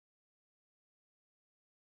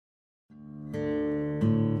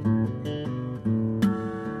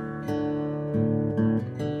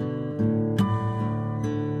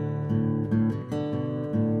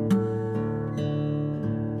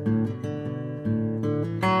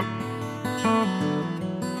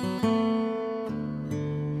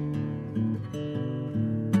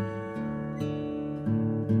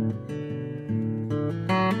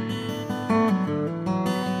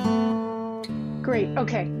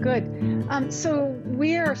Okay, good. So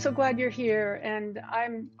we are so glad you're here, and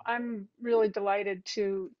I'm really delighted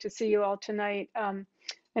to see you all tonight. I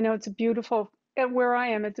know it's a beautiful where I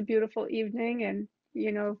am. It's a beautiful evening, and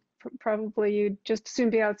probably you'd just soon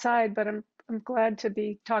be outside. But I'm glad to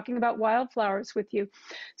be talking about wildflowers with you.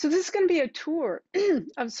 So this is going to be a tour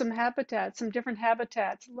of some habitats, some different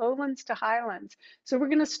habitats, lowlands to highlands. So we're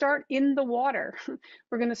going to start in the water.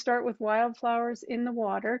 We're going to start with wildflowers in the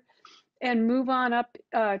water and move on up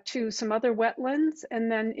to some other wetlands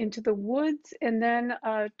and then into the woods and then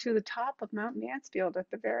to the top of Mount Mansfield at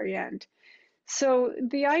the very end. So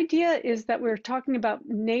the idea is that we're talking about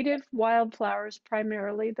native wildflowers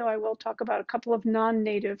primarily, though I will talk about a couple of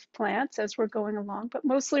non-native plants as we're going along, but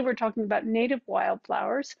mostly we're talking about native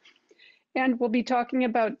wildflowers. And we'll be talking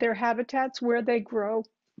about their habitats, where they grow,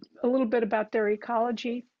 a little bit about their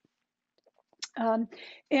ecology, and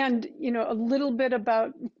a little bit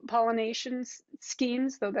about pollination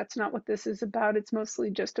schemes, though that's not what this is about. It's mostly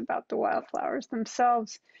just about the wildflowers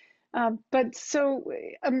themselves. But so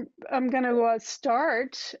I'm going to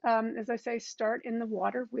start, as I say, start in the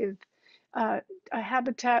water with a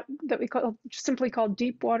habitat that we simply call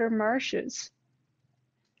deep water marshes.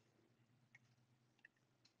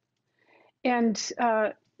 And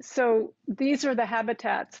so these are the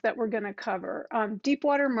habitats that we're going to cover. Deep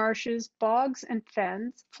water marshes, bogs and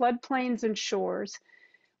fens, floodplains and shores,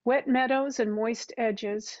 wet meadows and moist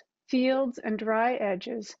edges, fields and dry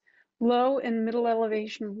edges, low and middle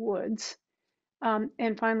elevation woods,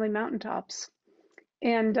 and finally mountaintops.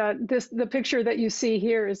 And the picture that you see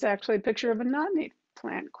here is actually a picture of a non-native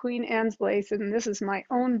plant, Queen Anne's lace, and this is my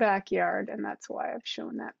own backyard, and that's why I've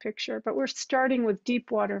shown that picture. But we're starting with deep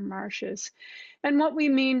water marshes. And what we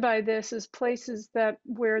mean by this is places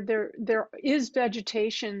where there is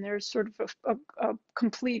vegetation, there's sort of a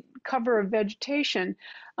complete cover of vegetation,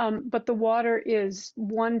 but the water is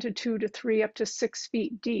 1 to 2 to 3 up to 6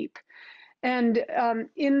 feet deep. And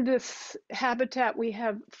in this habitat, we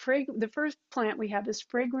have the first plant we have is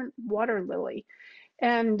fragrant water lily.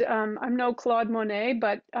 And I'm no Claude Monet,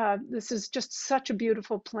 but this is just such a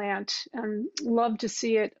beautiful plant, and love to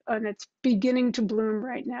see it. And it's beginning to bloom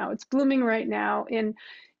right now. It's blooming right now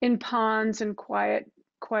in ponds and quiet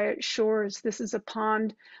shores. This is a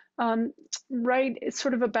pond it's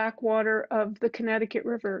sort of a backwater of the Connecticut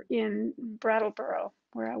River in Brattleboro,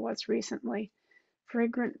 where I was recently.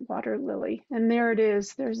 Fragrant water lily. And there it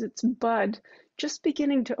is. There's its bud just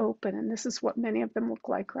beginning to open. And this is what many of them look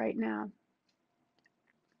like right now.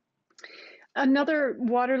 Another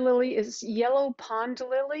water lily is yellow pond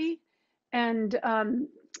lily. And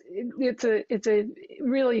it's a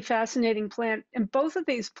really fascinating plant. And both of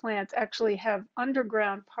these plants actually have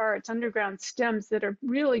underground stems that are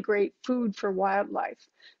really great food for wildlife,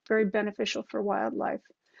 very beneficial for wildlife.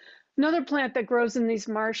 Another plant that grows in these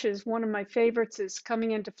marshes, one of my favorites, is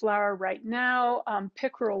coming into flower right now,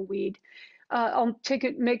 pickerel weed. I'll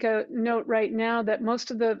make a note right now that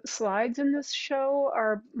most of the slides in this show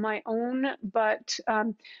are my own, but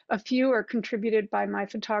a few are contributed by my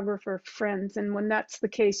photographer friends. And when that's the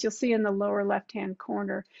case, you'll see in the lower left-hand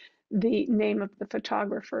corner the name of the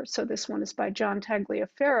photographer. So this one is by John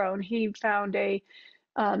Tagliaferro, and he found a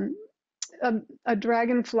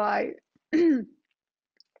dragonfly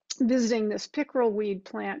visiting this pickerel weed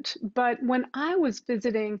plant. But when I was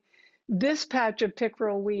visiting this patch of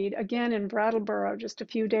pickerel weed, again in Brattleboro just a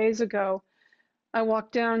few days ago, I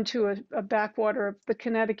walked down to a backwater of the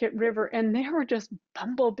Connecticut River, and there were just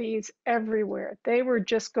bumblebees everywhere. They were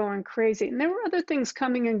just going crazy. And there were other things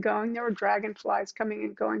coming and going. There were dragonflies coming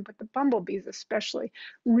and going, but the bumblebees especially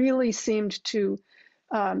really seemed to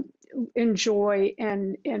enjoy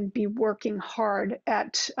and be working hard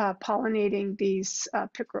at pollinating these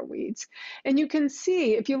pickerel weeds. And you can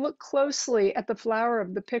see, if you look closely at the flower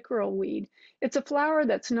of the pickerel weed, it's a flower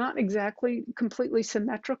that's not exactly completely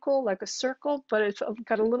symmetrical like a circle, but it's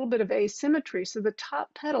got a little bit of asymmetry. So the top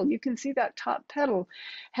petal, you can see that top petal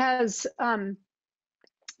has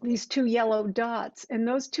these 2 yellow dots, and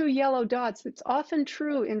those 2 yellow dots, it's often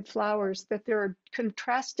true in flowers that there are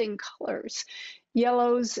contrasting colors,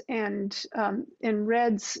 yellows and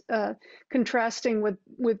reds contrasting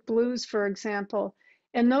with blues, for example.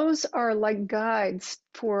 And those are like guides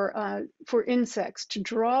for insects to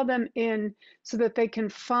draw them in so that they can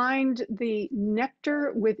find the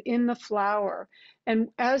nectar within the flower. And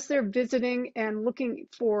as they're visiting and looking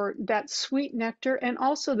for that sweet nectar and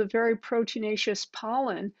also the very proteinaceous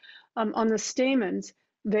pollen on the stamens,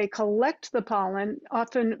 they collect the pollen,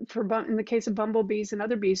 often in the case of bumblebees and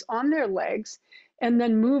other bees, on their legs, and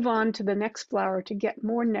then move on to the next flower to get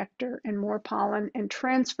more nectar and more pollen and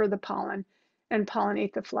transfer the pollen and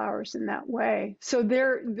pollinate the flowers in that way. So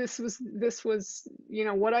this was, you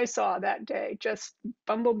know, what I saw that day, just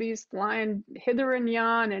bumblebees flying hither and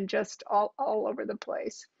yon and just all over the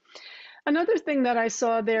place. Another thing that I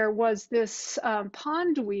saw there was this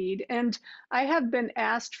pondweed, and I have been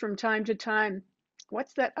asked from time to time,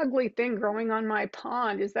 what's that ugly thing growing on my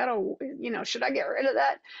pond? Is that should I get rid of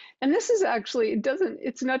that? And this is actually,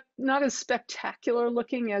 it's not as spectacular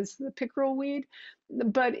looking as the pickerel weed,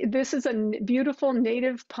 but this is a beautiful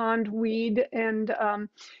native pondweed, and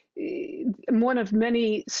one of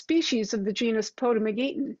many species of the genus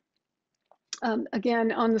Potamogeton.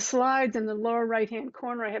 Again, on the slides in the lower right-hand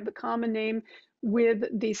corner, I have the common name with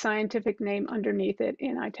the scientific name underneath it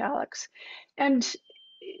in italics. And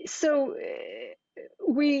so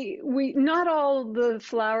we not all the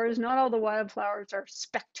flowers, not all the wildflowers are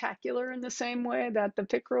spectacular in the same way that the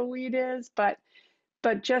pickerel weed is, but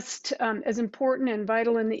just as important and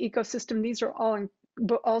vital in the ecosystem. These are all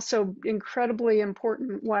also incredibly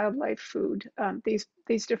important wildlife food, these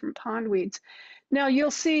different pondweeds. Now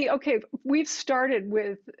you'll see, okay, we've started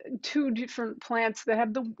with two different plants that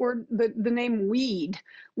have the name weed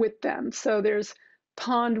with them. So there's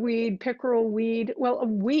pondweed, pickerel weed. Well, a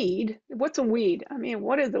weed, what's a weed? I mean,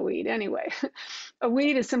 what is a weed anyway? A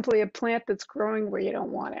weed is simply a plant that's growing where you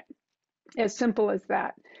don't want it. As simple as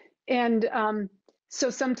that. And so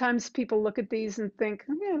sometimes people look at these and think,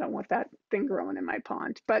 I don't want that thing growing in my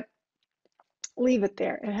pond, but leave it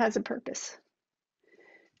there. It has a purpose.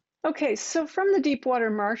 Okay, so from the deep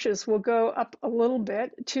water marshes, we'll go up a little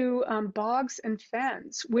bit to bogs and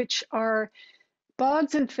fens,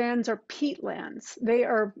 bogs and fens are peatlands. They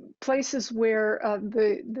are places where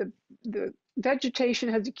the vegetation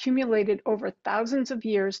has accumulated over thousands of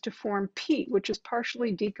years to form peat, which is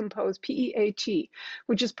partially decomposed, PEAT,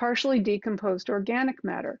 which is partially decomposed organic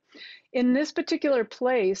matter. In this particular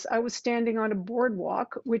place, I was standing on a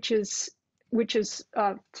boardwalk, which is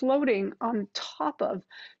floating on top of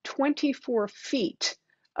 24 feet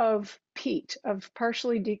of peat, of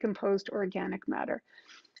partially decomposed organic matter.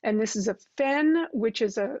 And this is a fen, which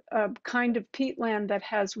is a kind of peatland that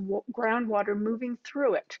has groundwater moving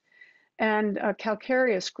through it, and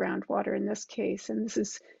calcareous groundwater in this case. And this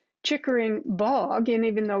is Chickering Bog, and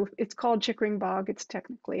even though it's called Chickering Bog, it's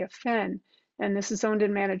technically a fen. And this is owned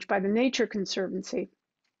and managed by the Nature Conservancy.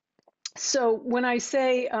 So when I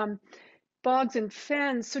say bogs and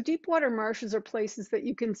fens, so deep water marshes are places that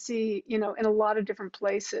you can see, in a lot of different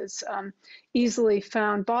places, easily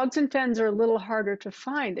found. Bogs and fens are a little harder to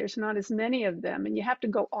find. There's not as many of them, and you have to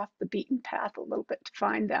go off the beaten path a little bit to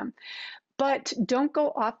find them. But don't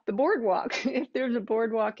go off the boardwalk. If there's a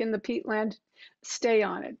boardwalk in the peatland, stay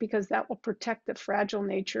on it, because that will protect the fragile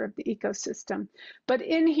nature of the ecosystem. But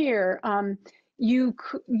in here, you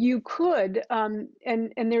could, and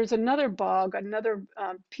there's another bog, another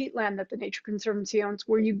peatland that the Nature Conservancy owns,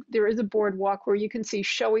 where there is a boardwalk where you can see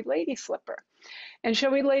showy lady slipper. And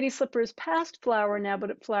showy lady slipper is past flower now, but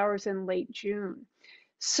it flowers in late June.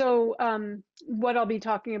 So what I'll be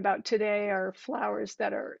talking about today are flowers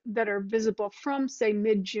that are visible from, say,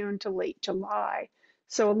 mid-June to late July.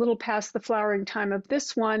 So a little past the flowering time of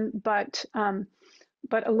this one, but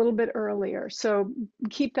a little bit earlier. So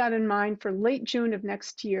keep that in mind for late June of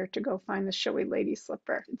next year to go find the showy lady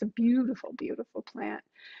slipper. It's a beautiful, beautiful plant.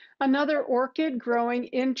 Another orchid growing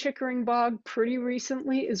in Chickering Bog pretty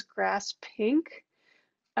recently is grass pink.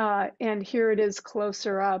 And here it is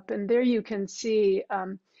closer up. And there you can see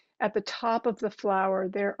at the top of the flower,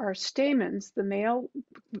 there are stamens, the male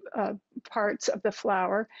parts of the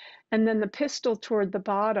flower, and then the pistil toward the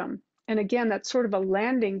bottom. And again, that's sort of a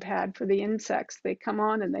landing pad for the insects. They come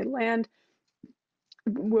on and they land.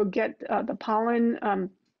 We'll get the pollen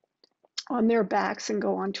on their backs and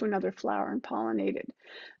go on to another flower and pollinate it.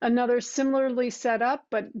 Another similarly set up,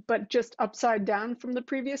 but just upside down from the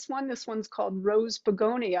previous one. This one's called rose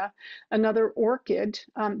begonia, another orchid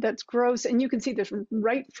that grows, and you can see this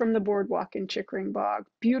right from the boardwalk in Chickering Bog.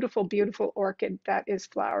 Beautiful, beautiful orchid that is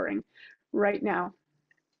flowering right now.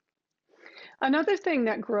 Another thing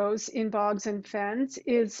that grows in bogs and fens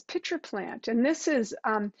is pitcher plant. And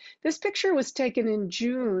this picture was taken in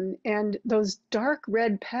June, and those dark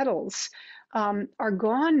red petals are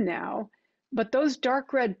gone now. But those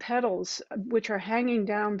dark red petals, which are hanging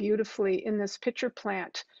down beautifully in this pitcher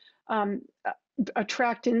plant,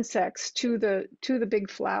 attract insects to the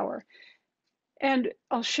big flower. And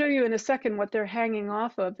I'll show you in a second what they're hanging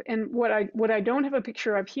off of. And what I don't have a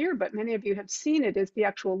picture of here, but many of you have seen it, is the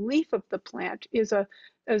actual leaf of the plant is a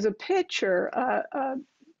pitcher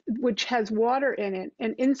which has water in it,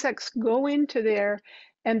 and insects go into there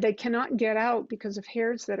and they cannot get out because of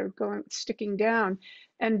hairs that are sticking down,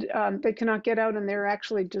 and they cannot get out, and they're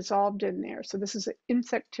actually dissolved in there. So this is an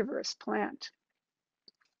insectivorous plant.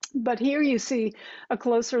 But here you see a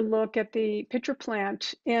closer look at the pitcher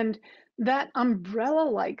plant, and that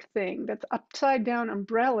umbrella-like thing, that's upside down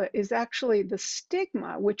umbrella, is actually the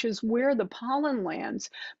stigma, which is where the pollen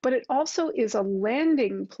lands, but it also is a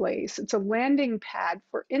landing place. It's a landing pad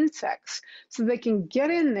for insects, so they can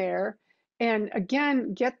get in there and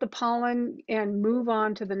again get the pollen and move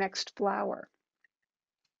on to the next flower.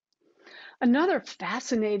 Another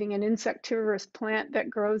fascinating and insectivorous plant that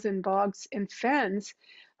grows in bogs and fens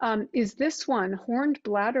is this one, horned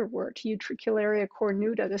bladderwort, Utricularia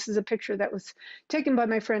cornuta. This is a picture that was taken by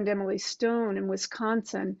my friend Emily Stone in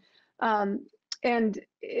Wisconsin. And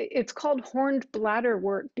it's called horned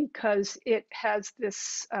bladderwort because it has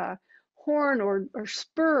this horn or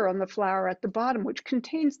spur on the flower at the bottom, which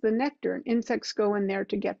contains the nectar, and insects go in there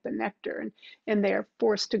to get the nectar, and they're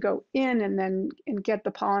forced to go in and get the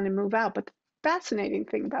pollen and move out. But the fascinating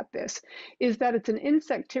thing about this is that it's an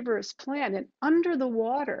insectivorous plant, and under the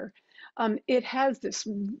water, it has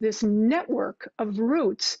this network of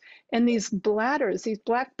roots and these bladders, these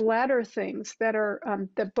black bladder things that are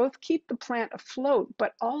that both keep the plant afloat,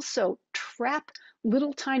 but also trap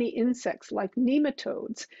little tiny insects like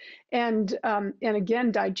nematodes, and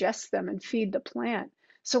again digest them and feed the plant.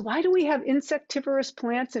 So why do we have insectivorous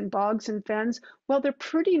plants in bogs and fens? Well, they're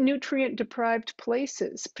pretty nutrient deprived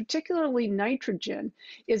places. Particularly nitrogen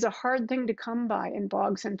is a hard thing to come by in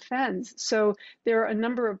bogs and fens. So there are a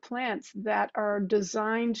number of plants that are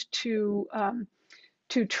designed to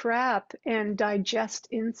trap and digest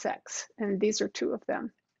insects, and these are two of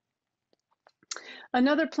them.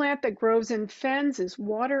 Another plant that grows in fens is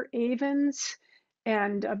water avens,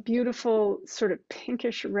 and a beautiful sort of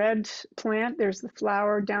pinkish red plant. There's the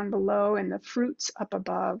flower down below and the fruits up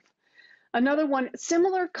above. Another one,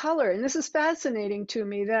 similar color, and this is fascinating to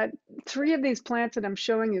me that three of these plants that I'm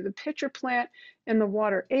showing you, the pitcher plant and the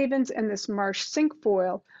water avens and this marsh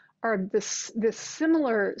cinquefoil, are this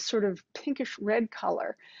similar sort of pinkish red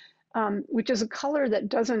color, which is a color that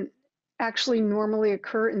doesn't actually normally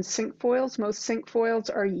occur in cinquefoils. Most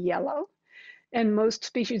cinquefoils are yellow, and most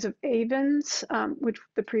species of avens, which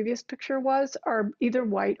the previous picture was, are either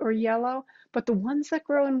white or yellow, but the ones that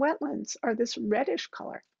grow in wetlands are this reddish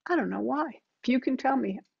color. I don't know why. If you can tell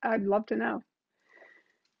me, I'd love to know.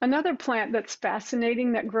 Another plant that's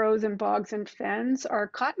fascinating that grows in bogs and fens are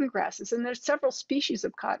cotton grasses, and there's several species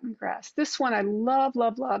of cotton grass. This one I love,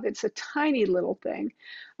 love, love. It's a tiny little thing.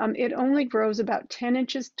 It only grows about 10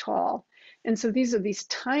 inches tall, and so these are these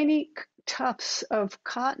tiny tufts of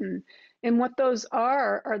cotton, and what those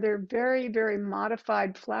are they're very, very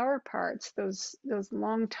modified flower parts, those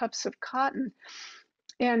long tufts of cotton.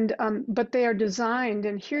 And but they are designed,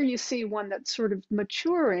 and here you see one that's sort of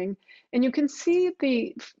maturing, and you can see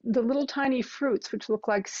the little tiny fruits which look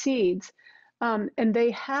like seeds, and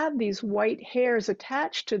they have these white hairs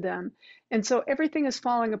attached to them, and so everything is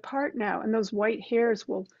falling apart now, and those white hairs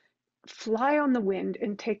will fly on the wind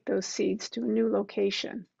and take those seeds to a new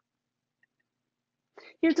location.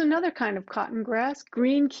 Here's another kind of cotton grass,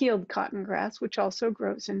 green-keeled cotton grass, which also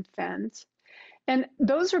grows in fens. And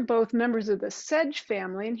those are both members of the sedge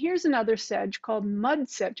family. And here's another sedge called mud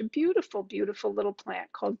sedge, a beautiful, beautiful little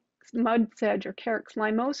plant called mud sedge or Carex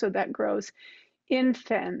limosa that grows in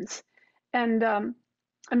fens. And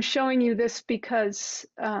I'm showing you this because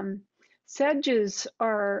sedges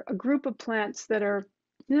are a group of plants that are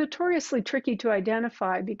notoriously tricky to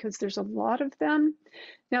identify because there's a lot of them.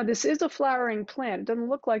 Now, this is a flowering plant. It doesn't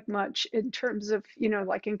look like much in terms of,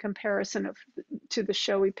 like in comparison to the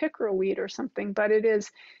showy pickerel weed or something, but it is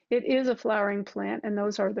a flowering plant, and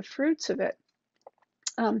those are the fruits of it.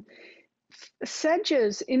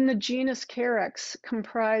 Sedges in the genus Carex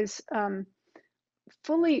comprise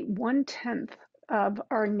fully 1/10 of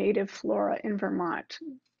our native flora in Vermont.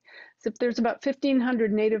 So if there's about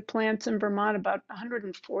 1,500 native plants in Vermont, about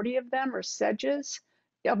 140 of them are sedges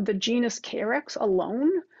of the genus Carex alone.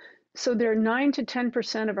 So they're 9 to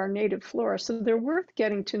 10% of our native flora. So they're worth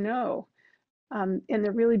getting to know. And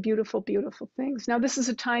they're really beautiful, beautiful things. Now, this is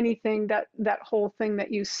a tiny thing. That whole thing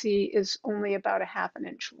that you see is only about 1/2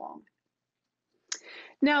 inch long.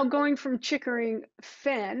 Now, going from Chickering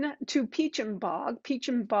Fen to Peacham Bog.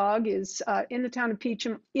 Peacham Bog is in the town of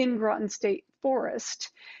Peacham in Groton State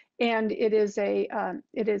Forest. And it is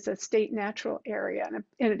a state natural area, and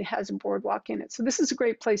it has a boardwalk in it. So this is a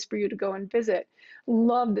great place for you to go and visit.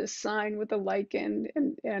 Love this sign with the lichen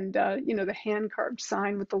and the hand-carved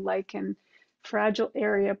sign with the lichen. Fragile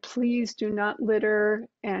area, please do not litter.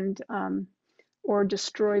 And or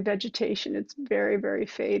destroy vegetation. It's very, very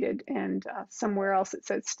faded, and somewhere else it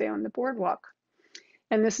says stay on the boardwalk.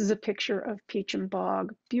 And this is a picture of Peacham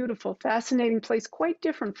Bog. Beautiful, fascinating place, quite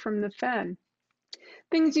different from the fen.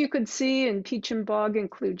 Things you could see in Peacham Bog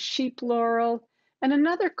include sheep laurel and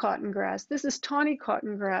another cotton grass. This is tawny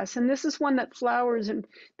cotton grass, and this is one that flowers and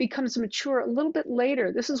becomes mature a little bit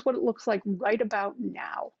later. This is what it looks like right about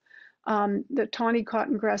now, the tawny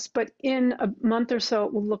cotton grass, but in a month or so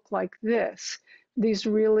it will look like this, these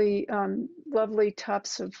really lovely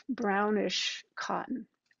tufts of brownish cotton.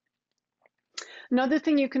 Another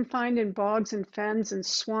thing you can find in bogs and fens and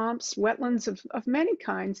swamps, wetlands of many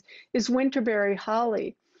kinds, is winterberry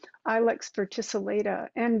holly, Ilex verticillata.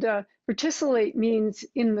 And verticillate means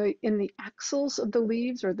in the axils of the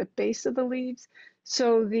leaves or the base of the leaves.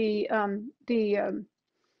 So the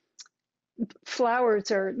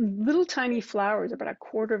flowers are little tiny flowers, about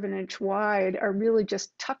 1/4 of an inch wide, are really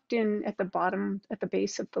just tucked in at the bottom, at the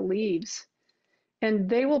base of the leaves. And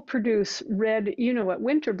they will produce red, you know what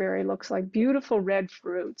winterberry looks like, beautiful red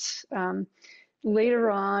fruits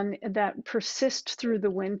later on that persist through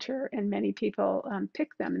the winter. And many people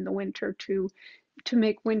pick them in the winter to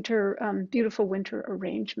make winter, beautiful winter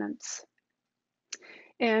arrangements.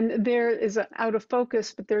 And there is out of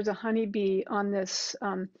focus, but there's a honeybee on this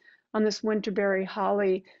winterberry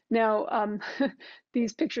holly. Now,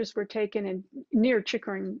 these pictures were taken near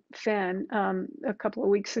Chickering Fen a couple of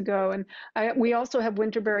weeks ago, and we also have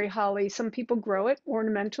winterberry holly. Some people grow it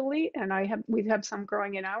ornamentally, and we have some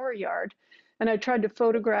growing in our yard. And I tried to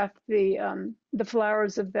photograph the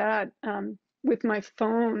flowers of that with my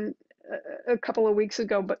phone a couple of weeks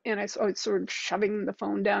ago, and I was sort of shoving the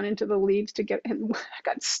phone down into the leaves and I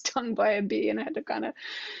got stung by a bee, and I had to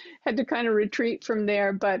kind of retreat from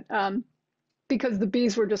there. But because the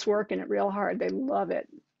bees were just working it real hard, they love it.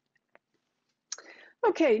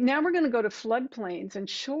 Okay, now we're going to go to floodplains and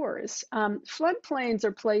shores. Floodplains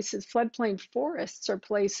are places, floodplain forests are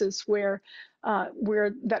places where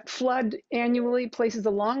that flood annually, places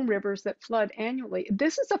along rivers that flood annually.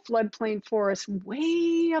 This is a floodplain forest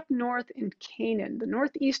way up north in Canaan, the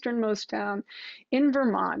northeasternmost town in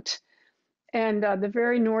Vermont, and the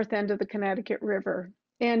very north end of the Connecticut River.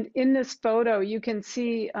 And in this photo, you can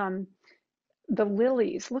see the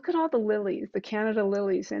lilies. Look at all the lilies, the Canada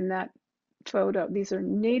lilies in that photo. These are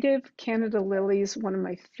native Canada lilies, one of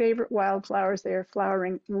my favorite wildflowers. They are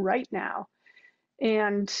flowering right now.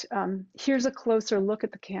 And here's a closer look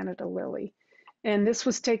at the Canada lily. And this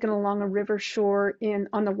was taken along a river shore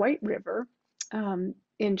on the White River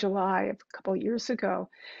in July of a couple of years ago.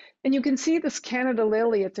 And you can see this Canada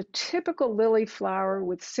lily. It's a typical lily flower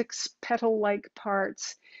with 6 petal-like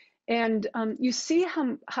parts. And you see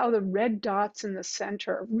how the red dots in the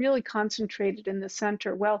center are really concentrated in the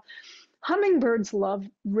center. Well, hummingbirds love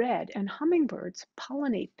red, and hummingbirds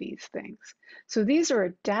pollinate these things. So these are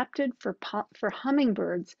adapted for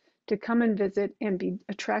hummingbirds to come and visit and be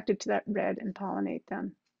attracted to that red and pollinate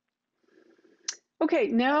them. Okay,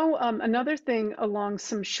 now another thing along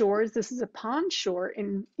some shores. This is a pond shore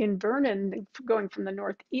in Vernon, going from the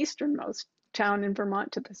northeasternmost town in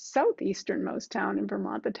Vermont to the southeasternmost town in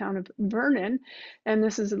Vermont, the town of Vernon. And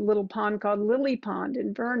this is a little pond called Lily Pond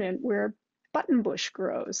in Vernon, where buttonbush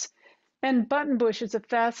grows. And buttonbush is a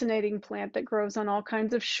fascinating plant that grows on all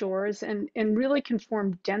kinds of shores and really can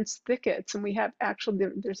form dense thickets. And we have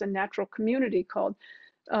there's a natural community called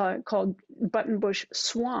Buttonbush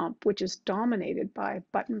Swamp, which is dominated by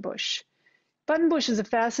buttonbush. Buttonbush is a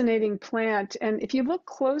fascinating plant, and if you look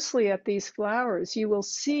closely at these flowers, you will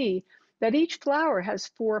see that each flower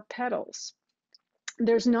has 4 petals.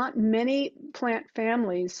 There's not many plant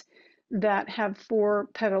families that have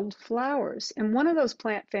 4-petaled flowers, and one of those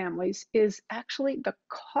plant families is actually the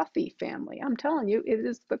coffee family. I'm telling you, it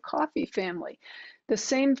is the coffee family. The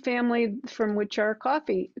same family from which our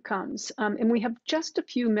coffee comes. And we have just a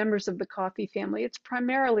few members of the coffee family. It's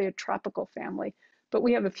primarily a tropical family, but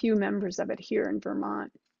we have a few members of it here in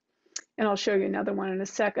Vermont. And I'll show you another one in a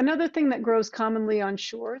sec. Another thing that grows commonly on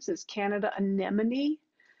shores is Canada anemone,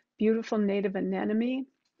 beautiful native anemone.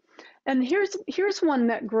 And here's one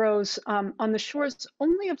that grows on the shores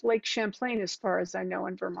only of Lake Champlain, as far as I know,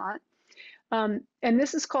 in Vermont. And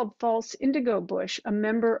this is called false indigo bush, a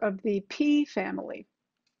member of the pea family.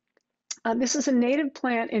 This is a native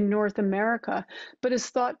plant in North America, but is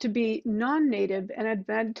thought to be non-native and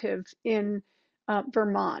adventive in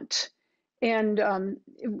Vermont. And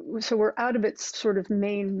so we're out of its sort of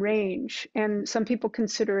main range. And some people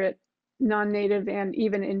consider it non-native and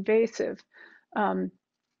even invasive.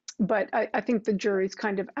 But I think the jury's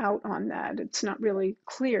kind of out on that. It's not really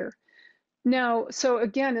clear. Now, so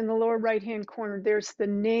again, in the lower right-hand corner, there's the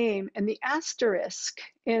name, and the asterisk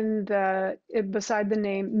beside the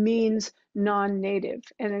name means non-native.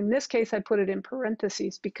 And in this case, I put it in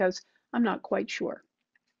parentheses because I'm not quite sure.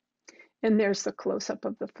 And there's the close-up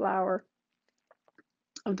of the flower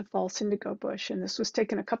of the false indigo bush. And this was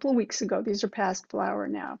taken a couple of weeks ago. These are past flower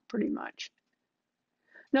now, pretty much.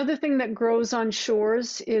 Another thing that grows on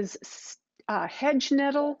shores is hedge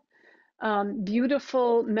nettle.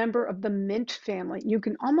 Beautiful member of the mint family. You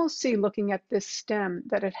can almost see looking at this stem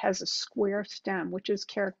that it has a square stem, which is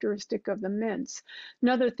characteristic of the mints.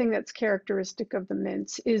 Another thing that's characteristic of the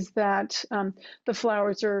mints is that the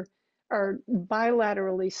flowers are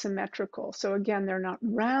bilaterally symmetrical. So again, they're not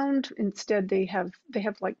round. Instead, they have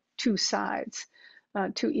like two sides,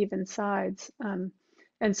 two even sides.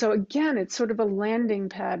 And so again, it's sort of a landing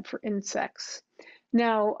pad for insects.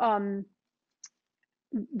 Now,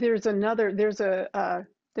 there's a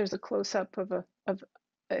close-up of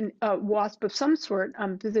a wasp of some sort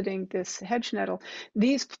visiting this hedge nettle.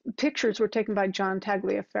 These pictures were taken by John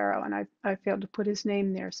Tagliaferro, and I failed to put his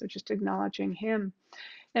name there, so just acknowledging him.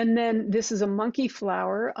 And then this is a monkey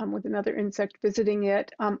flower with another insect visiting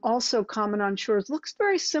it, also common on shores. Looks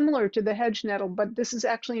very similar to the hedge nettle, but this is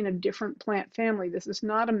actually in a different plant family. This is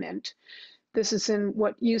not a mint. This is in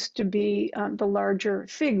what used to be the larger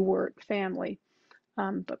figwort family.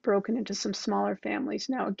 But broken into some smaller families.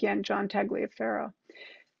 Now, again, John Tagliaferro.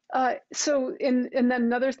 And then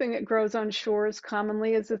another thing that grows on shores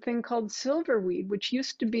commonly is a thing called silverweed, which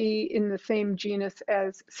used to be in the same genus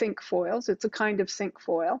as cinquefoils. It's a kind of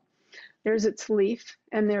cinquefoil. There's its leaf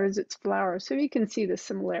and there is its flower. So you can see the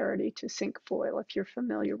similarity to cinquefoil if you're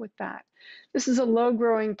familiar with that. This is a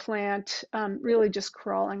low-growing plant, really just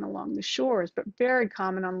crawling along the shores, but very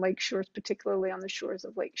common on lake shores, particularly on the shores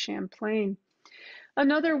of Lake Champlain.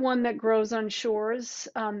 Another one that grows on shores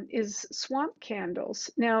is swamp candles.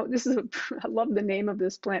 Now, I love the name of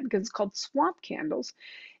this plant because it's called swamp candles.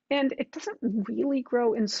 And it doesn't really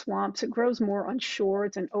grow in swamps. It grows more on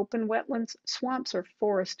shores and open wetlands. Swamps are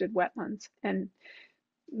forested wetlands. And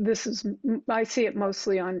I see it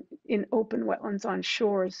mostly in open wetlands on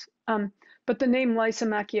shores. But the name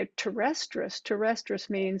Lysomachia terrestris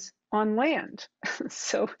means on land.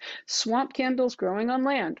 So swamp candles growing on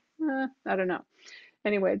land. I don't know.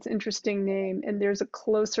 Anyway, it's an interesting name, and there's a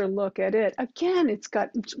closer look at it. Again, it's got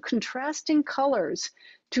contrasting colors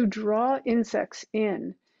to draw insects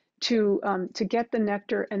in, to get the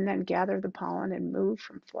nectar and then gather the pollen and move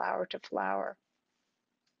from flower to flower.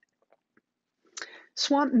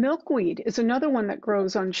 Swamp milkweed is another one that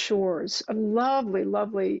grows on shores. A lovely,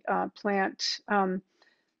 lovely plant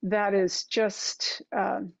that is just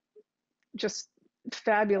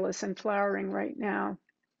fabulous and flowering right now.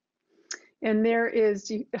 And there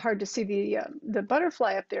is, hard to see the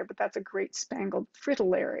butterfly up there, but that's a great spangled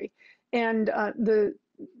fritillary. And the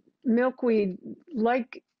milkweed,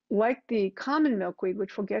 like the common milkweed,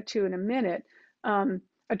 which we'll get to in a minute,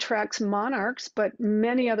 attracts monarchs, but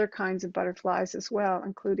many other kinds of butterflies as well,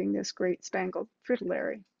 including this great spangled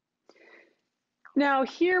fritillary. Now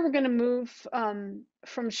here we're going to move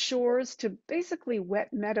from shores to basically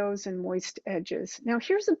wet meadows and moist edges. Now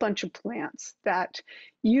here's a bunch of plants that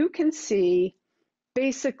you can see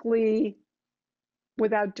basically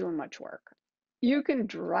without doing much work. You can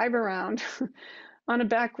drive around on a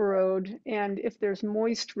back road, and if there's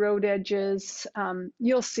moist road edges,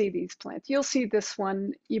 you'll see these plants. You'll see this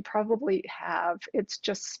one, you probably have. It's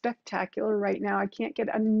just spectacular right now. I can't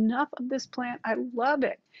get enough of this plant. I love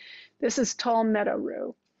it. This is tall meadow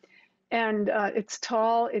rue, and it's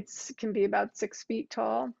tall. It can be about 6 feet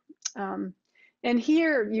tall. And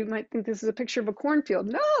here you might think this is a picture of a cornfield.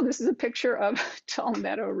 No, this is a picture of tall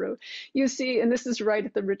meadow rue. You see, and this is right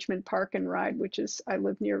at the Richmond Park and Ride, which is, I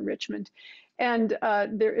live near Richmond. And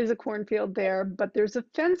there is a cornfield there, but there's a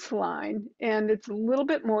fence line, and it's a little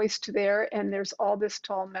bit moist there, and there's all this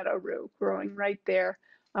tall meadow rue growing right there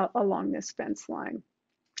along this fence line.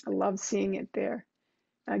 I love seeing it there.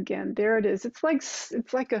 Again, there it is. It's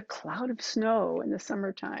like a cloud of snow in the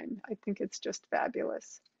summertime. I think it's just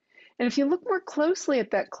fabulous. And if you look more closely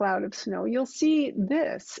at that cloud of snow, you'll see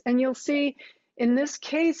this, and you'll see in this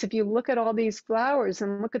case, if you look at all these flowers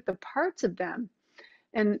and look at the parts of them,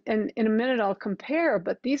 and in a minute I'll compare,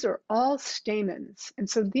 but these are all stamens. And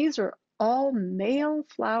so these are all male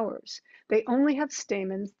flowers. They only have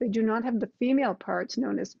stamens. They do not have the female parts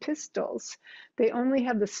known as pistils. They only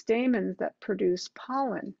have the stamens that produce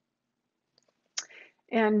pollen.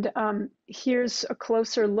 And here's a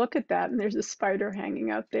closer look at that. And there's a spider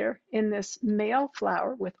hanging out there in this male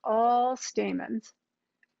flower with all stamens.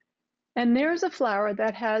 And there's a flower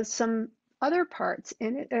that has some other parts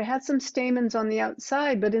in it. It has some stamens on the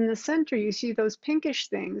outside, but in the center, you see those pinkish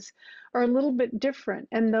things are a little bit different.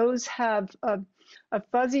 And those have a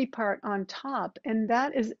fuzzy part on top. And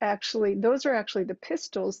that is actually, those are actually the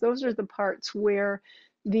pistils. Those are the parts where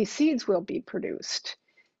the seeds will be produced.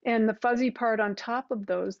 And the fuzzy part on top of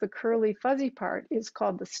those, the curly fuzzy part, is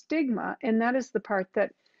called the stigma. And that is the part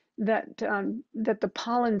that the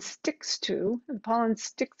pollen sticks to. The pollen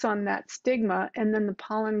sticks on that stigma, and then the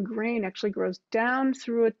pollen grain actually grows down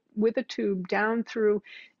through it with a tube, down through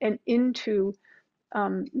and into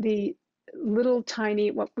the little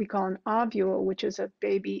tiny, what we call an ovule, which is a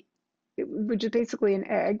baby, which is basically an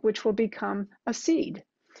egg, which will become a seed.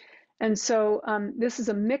 And so this is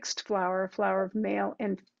a mixed flower, a flower of male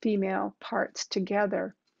and female parts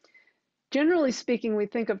together. Generally speaking, we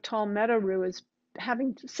think of tall meadow rue as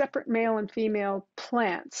having separate male and female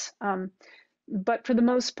plants. But for the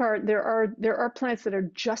most part, there are plants that are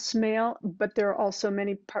just male, but there are also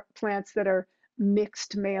many plants that are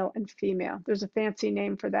mixed male and female. There's a fancy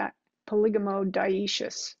name for that,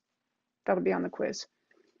 polygamo-dioecious. That'll be on the quiz.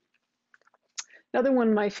 Another one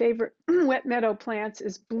of my favorite wet meadow plants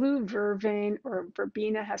is blue vervain, or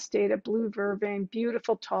Verbena hastata, blue vervain,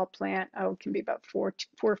 beautiful tall plant. Oh, it can be about 4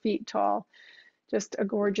 feet tall. Just a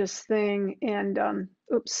gorgeous thing. And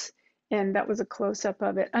oops, and that was a close-up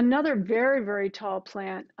of it. Another very, very tall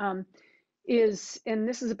plant is, and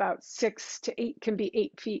this is about 6 to 8, can be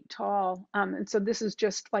 8 feet tall. And so this is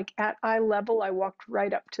just like at eye level. I walked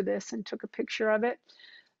right up to this and took a picture of it.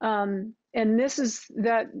 And this is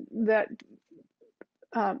that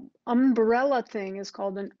umbrella thing is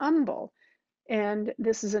called an umbel. And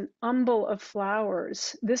this is an umbel of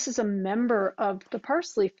flowers. This is a member of the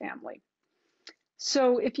parsley family.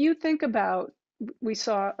 So if you think about, we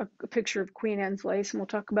saw a picture of Queen Anne's lace, and we'll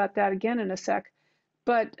talk about that again in a sec.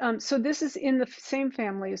 But so this is in the same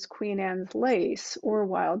family as Queen Anne's lace, or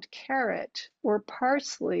wild carrot, or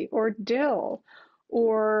parsley, or dill,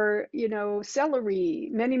 or celery.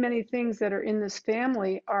 Many, many things that are in this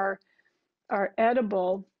family are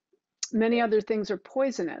edible. Many other things are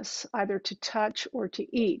poisonous, either to touch or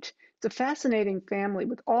to eat. It's a fascinating family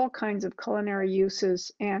with all kinds of culinary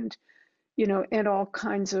uses and all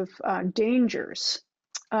kinds of dangers.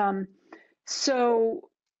 So,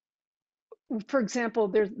 for example,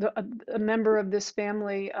 there's a member of this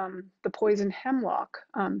family, the poison hemlock,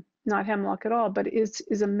 not hemlock at all, but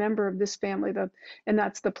is a member of this family, and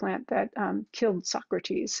that's the plant that killed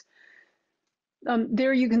Socrates.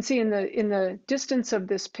 There you can see in the distance of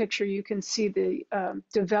this picture, you can see the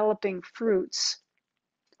developing fruits.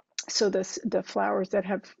 So the flowers that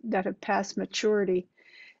have passed maturity.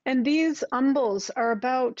 And these umbels are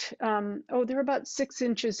about, they're about 6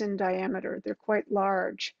 inches in diameter. They're quite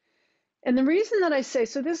large. And the reason that I say,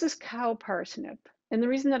 so this is cow parsnip, and the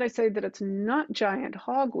reason that I say that it's not giant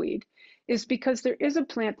hogweed is because there is a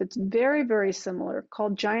plant that's very, very similar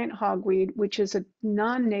called giant hogweed, which is a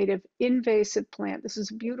non-native invasive plant. This is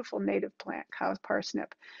a beautiful native plant, cow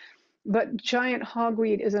parsnip. But giant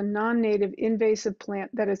hogweed is a non-native invasive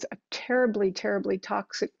plant that is a terribly, terribly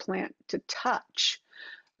toxic plant to touch.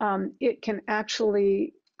 It can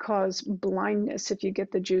actually cause blindness if you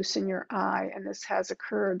get the juice in your eye, and this has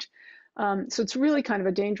occurred. So it's really kind of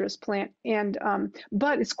a dangerous plant, and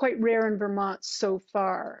but it's quite rare in Vermont so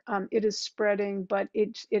far. It is spreading, but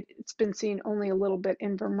it's been seen only a little bit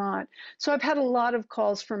in Vermont. So I've had a lot of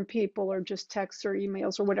calls from people, or just texts or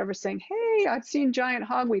emails or whatever, saying, "Hey, I've seen giant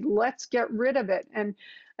hogweed. Let's get rid of it." And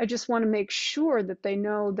I just want to make sure that they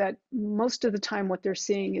know that most of the time what they're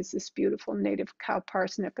seeing is this beautiful native cow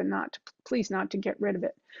parsnip, and please not to get rid of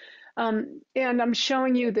it. And I'm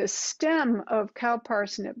showing you this stem of cow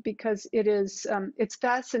parsnip because it's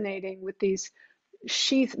fascinating with these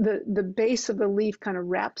sheath. The base of the leaf kind of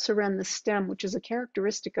wraps around the stem, which is a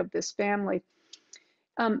characteristic of this family.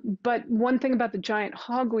 But one thing about the giant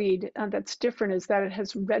hogweed that's different is that it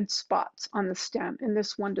has red spots on the stem, and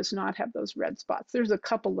this one does not have those red spots. There's a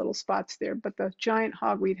couple little spots there, but the giant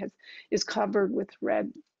hogweed is covered with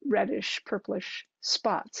reddish, purplish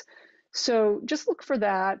spots. So just look for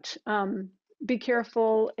that. Be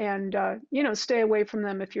careful, and stay away from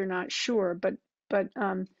them if you're not sure. But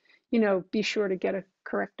be sure to get a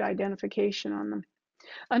correct identification on them.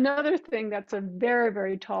 Another thing that's a very,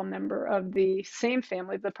 very tall member of the same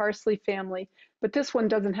family, the parsley family, but this one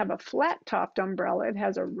doesn't have a flat-topped umbrella. It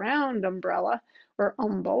has a round umbrella, or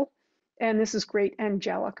umbel. And this is great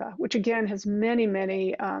angelica, which again has many,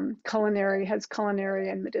 many culinary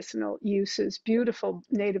and medicinal uses. Beautiful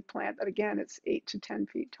native plant, but again, it's 8 to 10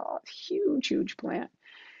 feet tall. It's a huge, huge plant.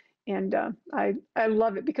 And I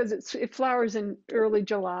love it because it flowers in early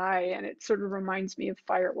July, and it sort of reminds me of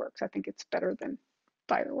fireworks. I think it's better than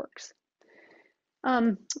fireworks.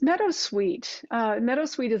 Meadowsweet.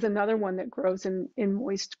 Meadowsweet is another one that grows in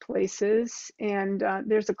moist places, and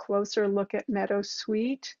there's a closer look at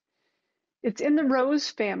meadowsweet. It's in the rose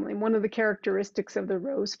family. One of the characteristics of the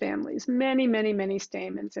rose family is many, many, many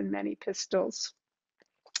stamens and many pistils.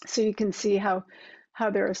 So you can see how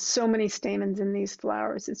there are so many stamens in these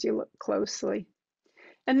flowers as you look closely.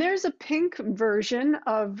 And there's a pink version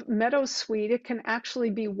of meadowsweet. It can actually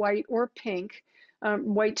be white or pink,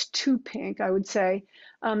 white to pink, I would say.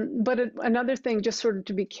 But another thing just sort of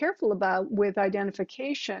to be careful about with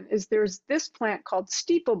identification is there's this plant called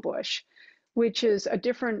steeplebush, which is a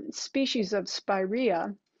different species of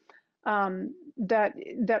spirea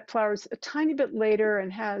that flowers a tiny bit later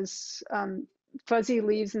and has fuzzy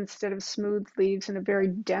leaves instead of smooth leaves and a very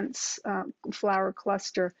dense flower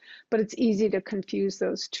cluster, but it's easy to confuse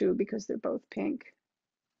those two because they're both pink.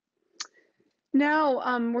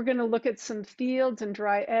 Now we're going to look at some fields and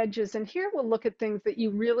dry edges, and here we'll look at things that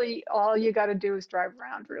all you got to do is drive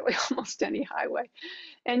around really almost any highway,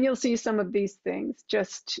 and you'll see some of these things.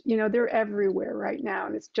 Just, they're everywhere right now,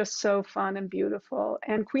 and it's just so fun and beautiful,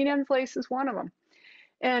 and Queen Anne's lace is one of them.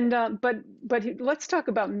 And but let's talk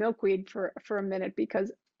about milkweed for a minute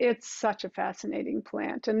because it's such a fascinating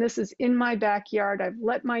plant. And this is in my backyard. I've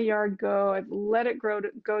let my yard go. I've let it go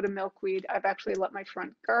to milkweed. I've actually let my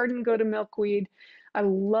front garden go to milkweed. I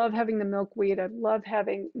love having the milkweed. I love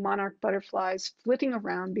having monarch butterflies flitting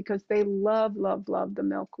around because they love, love, love the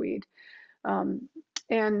milkweed.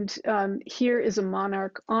 Here is a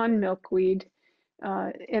monarch on milkweed.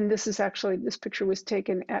 And this picture was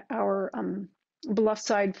taken at our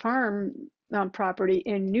Bluffside Farm property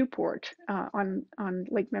in Newport on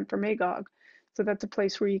Lake Memphremagog. So that's a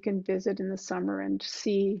place where you can visit in the summer and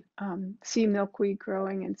see milkweed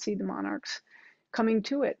growing and see the monarchs coming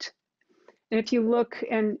to it. And if you look,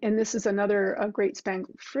 and this is another great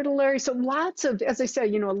spangled fritillary. So lots of, as I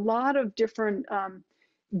said, a lot of different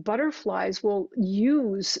butterflies will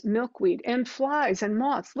use milkweed, and flies and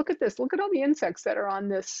moths. Look at this. Look at all the insects that are on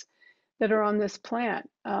this plant.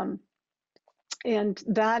 And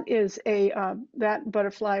that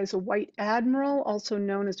butterfly is a white admiral, also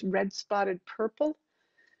known as red-spotted purple.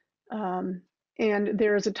 And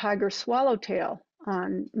there is a tiger swallowtail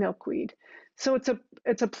on milkweed. So it's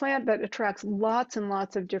a plant that attracts lots and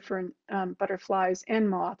lots of different butterflies and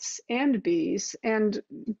moths and bees and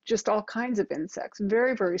just all kinds of insects.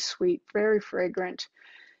 Very, very sweet, very fragrant.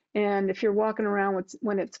 And if you're walking around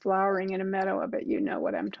when it's flowering in a meadow, I bet you know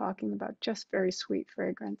what I'm talking about. Just very sweet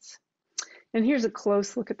fragrance. And here's a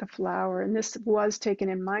close look at the flower. And this was taken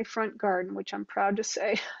in my front garden, which I'm proud to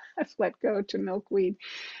say I've let go to milkweed.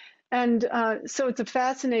 And so it's a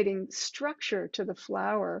fascinating structure to the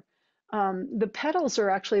flower. The petals are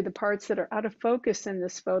actually the parts that are out of focus in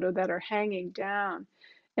this photo that are hanging down.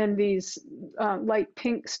 And these light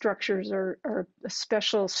pink structures are a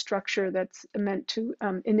special structure that's meant to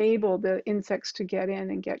enable the insects to get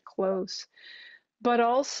in and get close. But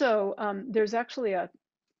also, there's actually a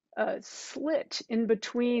slit in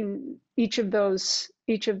between each of those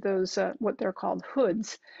what they're called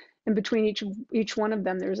hoods. In between each one of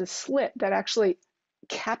them, there's a slit that actually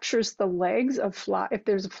captures the legs of fly. If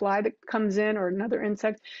there's a fly that comes in or another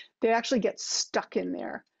insect, they actually get stuck in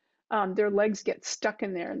there. Their legs get stuck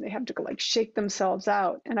in there, and they have to like shake themselves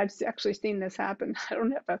out. And I've actually seen this happen. I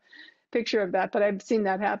don't have a picture of that, but I've seen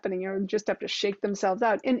that happening. Just have to shake themselves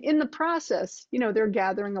out. And in the process, they're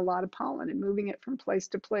gathering a lot of pollen and moving it from place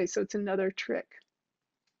to place. So it's another trick.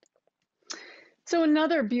 So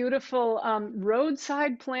another beautiful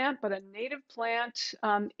roadside plant, but a native plant,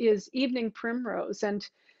 is evening primrose. And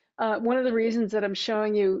one of the reasons that I'm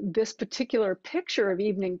showing you this particular picture of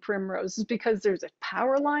evening primrose is because there's a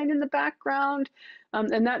power line in the background,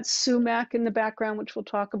 and that's sumac in the background, which we'll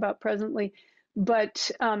talk about presently.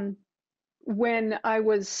 But when I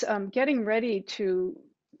was getting ready to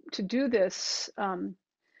do this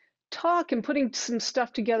talk and putting some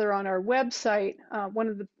stuff together on our website,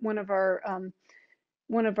 one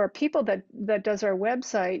of our people that does our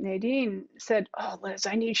website, Nadine, said, "Oh, Liz,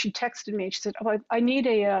 she texted me. She said, "Oh, I need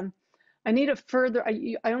a further.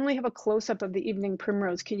 I only have a close-up of the evening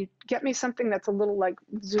primrose. Can you get me something that's a little like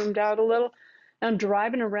zoomed out a little?" And I'm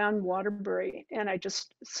driving around Waterbury, and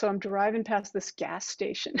so I'm driving past this gas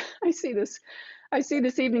station. I see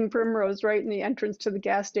this evening primrose right in the entrance to the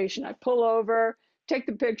gas station. I pull over, take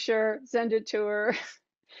the picture, send it to her.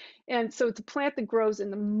 And so it's a plant that grows in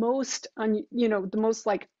the most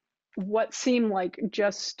like what seem like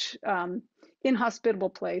just inhospitable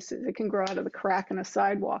places. It can grow out of the crack in a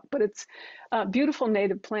sidewalk, but it's a beautiful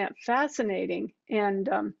native plant, fascinating. And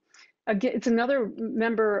again, it's another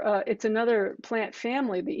member, it's another plant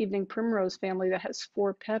family, the evening primrose family, that has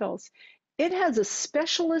 4 petals. It has a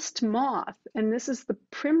specialist moth, and this is the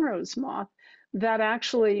primrose moth, that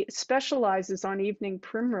actually specializes on evening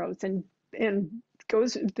primrose, and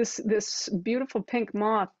goes, this beautiful pink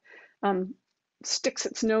moth sticks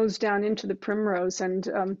its nose down into the primrose and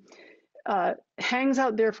hangs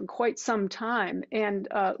out there for quite some time, and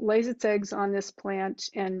lays its eggs on this plant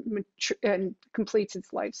and completes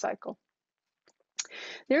its life cycle.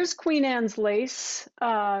 There's Queen Anne's lace,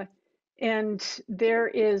 and there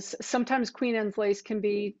is sometimes Queen Anne's lace can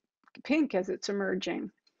be pink as it's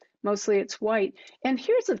emerging. Mostly it's white. And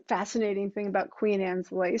here's a fascinating thing about Queen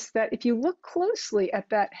Anne's lace, that if you look closely at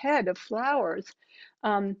that head of flowers,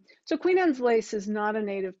 so Queen Anne's lace is not a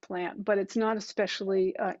native plant, but it's not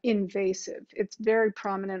especially invasive. It's very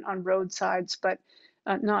prominent on roadsides, but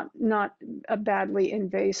not badly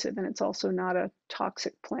invasive, and it's also not a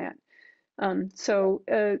toxic plant.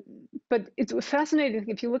 But it's fascinating.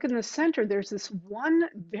 If you look in the center, there's this one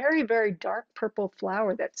very, very dark purple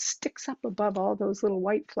flower that sticks up above all those little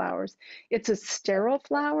white flowers. It's a sterile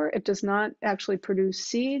flower. It does not actually produce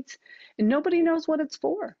seeds, and nobody knows what it's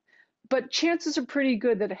for. But chances are pretty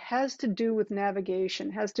good that it has to do with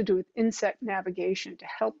navigation, has to do with insect navigation, to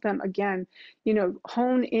help them, again,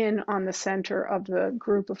 hone in on the center of the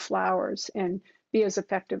group of flowers and be as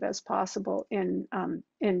effective as possible in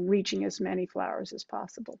reaching as many flowers as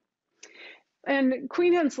possible. And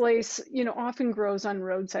Queen Anne's lace, often grows on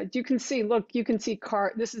roadsides. You can see, look,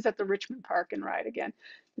 this is at the Richmond Park and Ride again.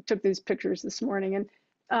 I took these pictures this morning,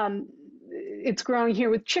 and it's growing here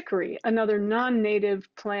with chicory, another non-native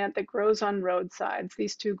plant that grows on roadsides.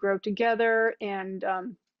 These two grow together, and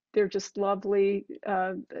they're just lovely.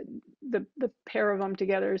 The pair of them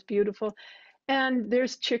together is beautiful. And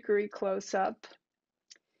there's chicory close up.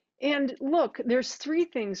 And look, there's 3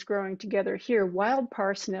 things growing together here: wild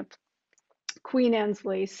parsnip, Queen Anne's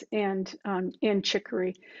lace, and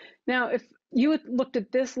chicory. Now, if you had looked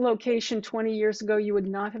at this location 20 years ago, you would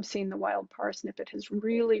not have seen the wild parsnip. It has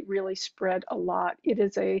really, really spread a lot. It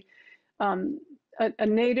is a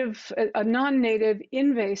non-native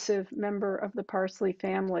invasive member of the parsley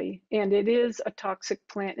family, and it is a toxic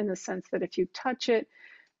plant in the sense that if you touch it,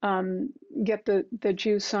 get the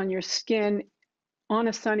juice on your skin on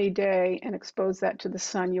a sunny day and expose that to the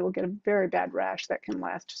sun, you will get a very bad rash that can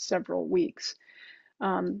last several weeks.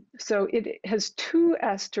 So it has 2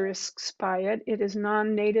 asterisks by it. It is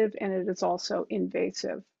non-native, and it is also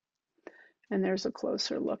invasive. And there's a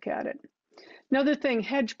closer look at it. Another thing,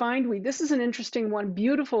 hedge bindweed. This is an interesting one.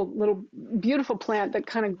 Beautiful plant that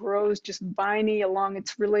kind of grows just viney along.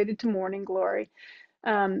 It's related to morning glory.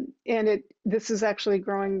 And this is actually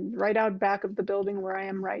growing right out back of the building where I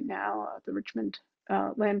am right now, the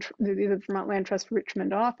Vermont Land Trust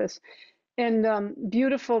Richmond office. And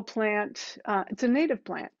beautiful plant. It's a native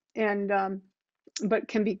plant, and but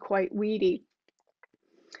can be quite weedy.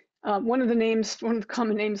 One of the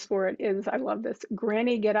common names for it is, I love this,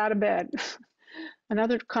 Granny Get Out of Bed.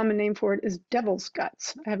 Another common name for it is Devil's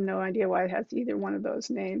Guts. I have no idea why it has either one of those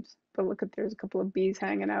names, but look at, there's a couple of bees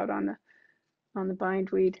hanging out on the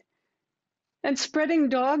bindweed. And spreading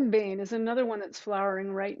dogbane is another one that's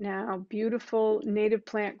flowering right now. Beautiful native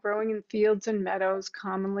plant growing in fields and meadows,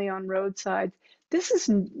 commonly on roadsides. This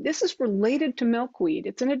is related to milkweed.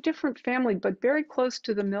 It's in a different family, but very close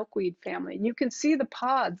to the milkweed family. And you can see the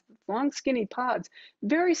pods, long skinny pods,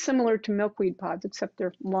 very similar to milkweed pods, except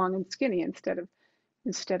they're long and skinny instead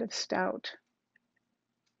of stout.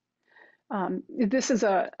 This is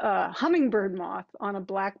a hummingbird moth on a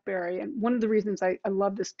blackberry, and one of the reasons I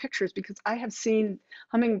love this picture is because I have seen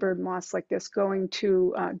hummingbird moths like this going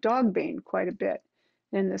to dogbane quite a bit.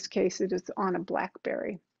 In this case, it is on a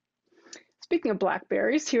blackberry. Speaking of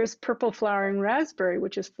blackberries, here's purple flowering raspberry,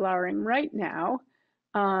 which is flowering right now,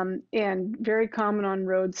 and very common on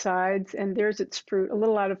roadsides. And there's its fruit, a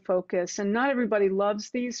little out of focus. And not everybody loves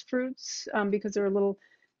these fruits because they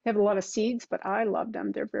have a lot of seeds, but I love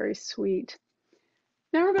them. They're very sweet.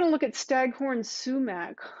 Now we're going to look at staghorn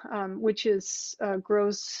sumac, which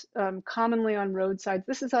grows commonly on roadsides.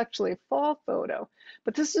 This is actually a fall photo,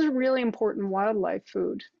 but this is a really important wildlife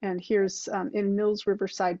food. And here's in Mills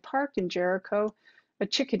Riverside Park in Jericho, a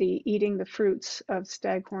chickadee eating the fruits of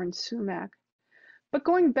staghorn sumac. But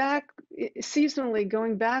going back seasonally,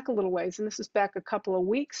 going back a little ways, and this is back a couple of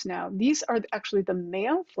weeks now, these are actually the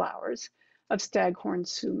male flowers of staghorn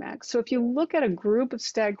sumac. So if you look at a group of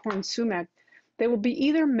staghorn sumac, they will be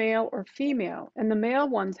either male or female, and the male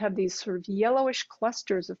ones have these sort of yellowish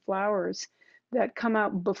clusters of flowers that come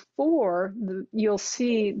out before you'll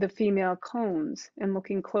see the female cones. And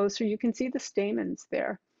looking closer, you can see the stamens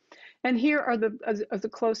there. And here are the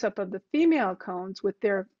close-up of the female cones with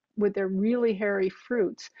their really hairy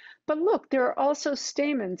fruits. But look, there are also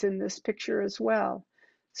stamens in this picture as well.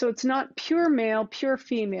 So it's not pure male, pure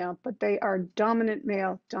female, but they are dominant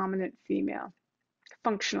male, dominant female,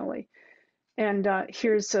 functionally. And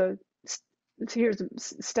here's a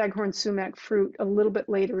staghorn sumac fruit a little bit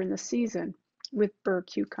later in the season with burr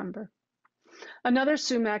cucumber. Another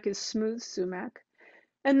sumac is smooth sumac.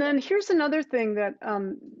 And then here's another thing that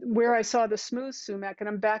where I saw the smooth sumac, and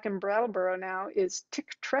I'm back in Brattleboro now, is tick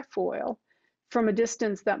trefoil. From a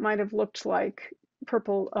distance, that might have looked like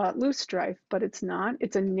purple loosestrife, but it's not.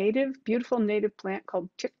 It's a native, beautiful native plant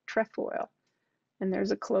called tick trefoil. And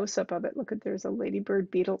there's a close-up of it. Look at, there's a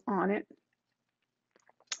ladybird beetle on it.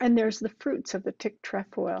 And there's the fruits of the tick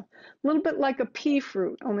trefoil. A little bit like a pea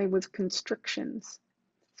fruit, only with constrictions.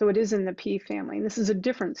 So it is in the pea family. And this is a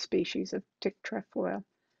different species of tick trefoil.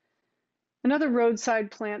 Another roadside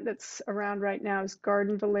plant that's around right now is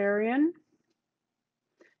garden valerian.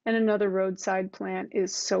 And another roadside plant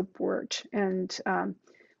is soapwort and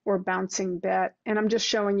or bouncing bet. And I'm just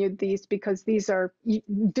showing you these because these are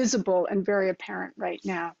visible and very apparent right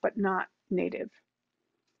now, but not native.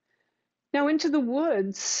 Now into the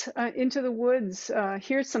woods,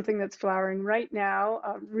 here's something that's flowering right now,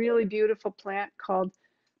 a really beautiful plant called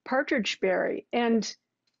partridgeberry. And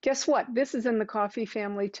guess what? This is in the coffee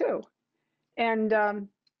family too. And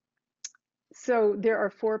so there are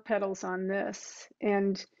 4 petals on this,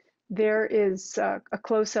 and there is a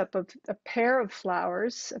close-up of a pair of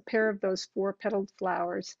flowers, a pair of those 4-petaled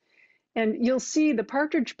flowers. And you'll see the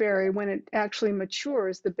partridge berry, when it actually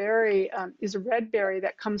matures, the berry is a red berry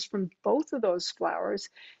that comes from both of those flowers,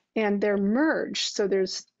 and they're merged. So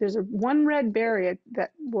there's one red berry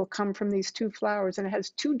that will come from these 2 flowers, and it has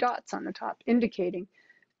 2 dots on the top, indicating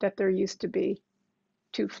that there used to be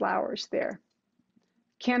 2 flowers there.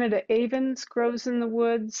 Canada avens grows in the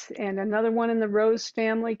woods, and another one in the rose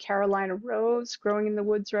family, Carolina rose, growing in the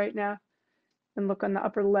woods right now. And look on the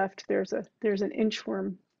upper left, there's an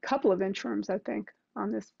inchworm, couple of inchworms, I think,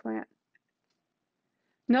 on this plant.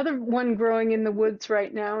 Another one growing in the woods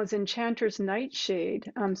right now is enchanter's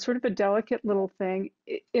nightshade, sort of a delicate little thing.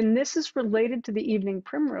 And this is related to the evening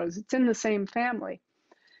primrose. It's in the same family.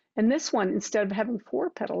 And this one, instead of having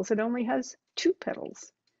 4 petals, it only has 2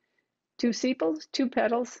 petals. 2 sepals, 2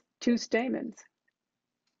 petals, 2 stamens.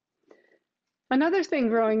 Another thing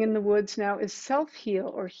growing in the woods now is self-heal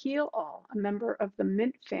or heel-all, a member of the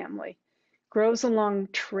mint family. Grows along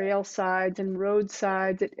trail sides and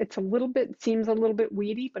roadsides. It's a little bit, seems a little bit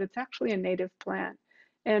weedy, but it's actually a native plant.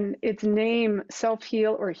 And its name,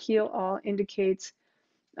 self-heal or heel-all, indicates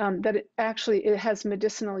that it has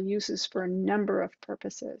medicinal uses for a number of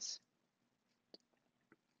purposes.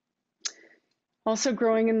 Also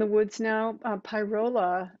growing in the woods now,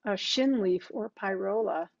 pyrola, a shin leaf or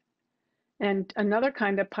pyrola, and another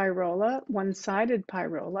kind of pyrola, one-sided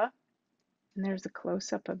pyrola, and there's a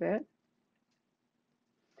close-up of it.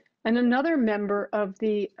 And another member of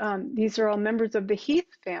the, these are all members of the heath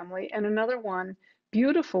family, and another one,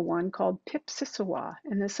 beautiful one, called Pipsissewa,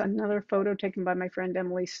 and this another photo taken by my friend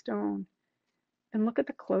Emily Stone. And look at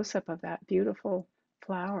the close-up of that beautiful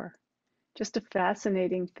flower. Just a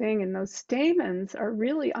fascinating thing. And those stamens are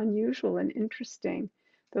really unusual and interesting.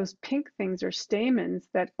 Those pink things are stamens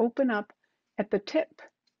that open up at the tip.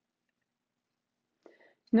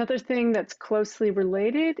 Another thing that's closely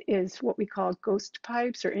related is what we call ghost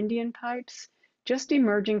pipes or Indian pipes, just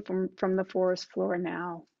emerging from the forest floor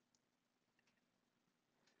now.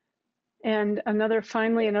 And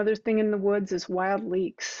finally, another thing in the woods is wild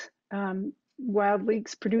leeks. Wild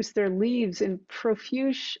leeks produce their leaves in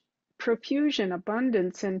profusion,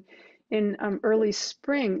 abundance in early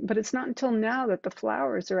spring, but it's not until now that the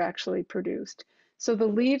flowers are actually produced. So the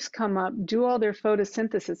leaves come up, do all their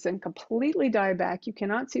photosynthesis, and completely die back. You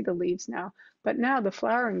cannot see the leaves now, but now the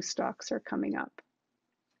flowering stalks are coming up.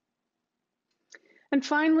 And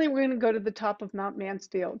finally, we're going to go to the top of Mount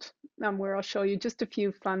Mansfield, where I'll show you just a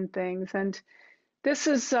few fun things. And this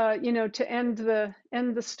is, you know, to end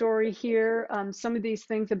the story here. Some of these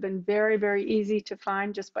things have been very, very easy to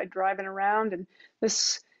find just by driving around. And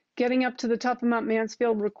this getting up to the top of Mount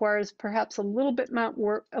Mansfield requires perhaps a little bit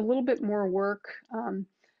more work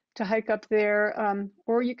to hike up there,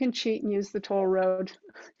 or you can cheat and use the toll road.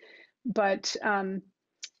 But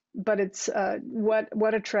it's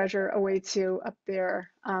what a treasure awaits you up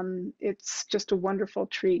there. It's just a wonderful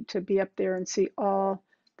treat to be up there and see all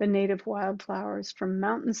the native wildflowers, from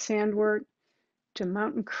mountain sandwort to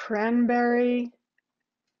mountain cranberry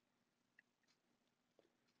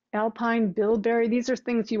Alpine bilberry. These are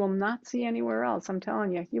things you will not see anywhere else. I'm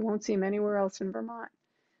telling you, you won't see them anywhere else in Vermont.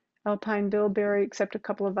 Alpine bilberry, except a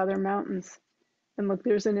couple of other mountains. And look,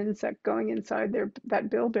 there's an insect going inside there, that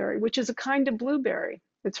bilberry, which is a kind of blueberry.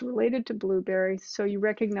 It's related to blueberry, so you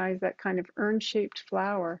recognize that kind of urn-shaped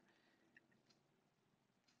flower.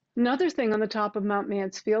 Another thing on the top of Mount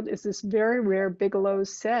Mansfield is this very rare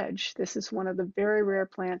Bigelow's sedge. This is one of the very rare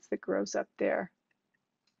plants that grows up there.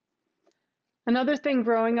 Another thing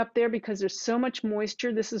growing up there, because there's so much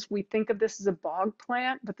moisture, we think of this as a bog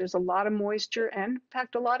plant, but there's a lot of moisture and, in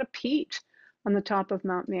fact, a lot of peat on the top of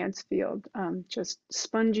Mount Mansfield. Just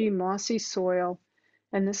spongy, mossy soil.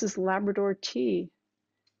 And this is Labrador tea.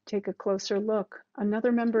 Take a closer look.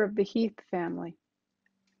 Another member of the heath family.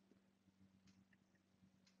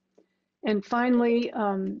 And finally,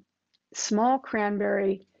 small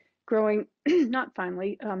cranberry growing, not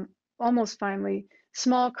finally, almost finally,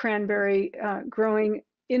 small cranberry growing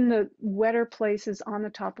in the wetter places on the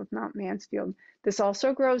top of Mount Mansfield. This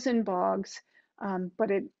also grows in bogs,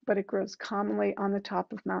 but it grows commonly on the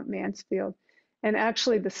top of Mount Mansfield. And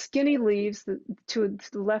actually the skinny leaves to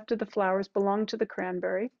the left of the flowers belong to the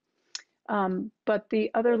cranberry. But the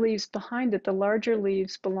other leaves behind it, the larger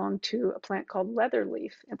leaves, belong to a plant called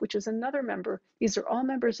leatherleaf, which is another member. These are all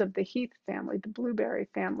members of the heath family, the blueberry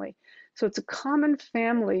family. So it's a common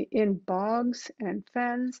family in bogs and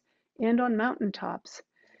fens and on mountaintops.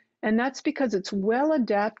 And that's because it's well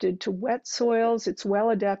adapted to wet soils, it's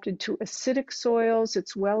well adapted to acidic soils,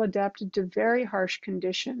 it's well adapted to very harsh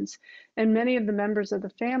conditions. And many of the members of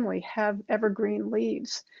the family have evergreen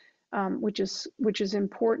leaves. Which is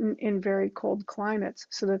important in very cold climates,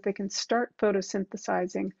 so that they can start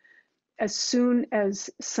photosynthesizing as soon as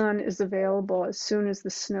sun is available, as soon as the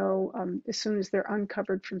snow, as soon as they're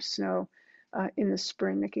uncovered from snow in the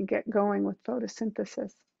spring, they can get going with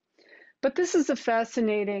photosynthesis. But this is a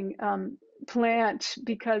fascinating plant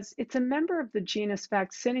because it's a member of the genus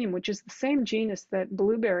Vaccinium, which is the same genus that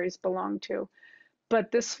blueberries belong to,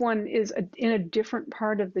 but this one is in a different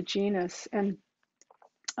part of the genus. And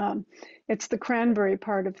it's the cranberry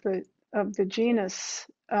part of the genus,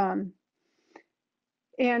 and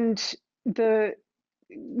the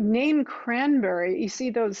name cranberry. You see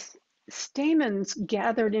those stamens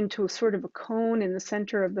gathered into a sort of a cone in the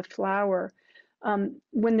center of the flower.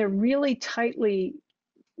 When they're really tightly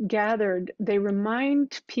gathered, they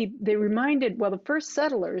reminded the first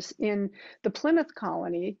settlers in the Plymouth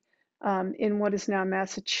colony. In what is now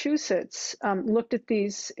Massachusetts, looked at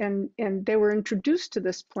these, and they were introduced to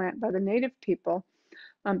this plant by the native people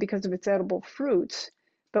because of its edible fruits.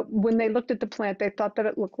 But when they looked at the plant, they thought that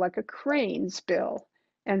it looked like a crane's bill.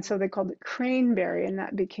 And so they called it craneberry, and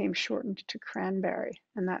that became shortened to cranberry.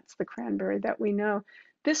 And that's the cranberry that we know.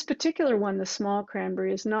 This particular one, the small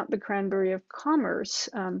cranberry, is not the cranberry of commerce,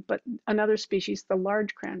 but another species, the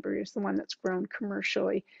large cranberry, is the one that's grown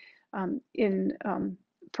commercially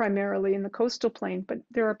primarily in the coastal plain, but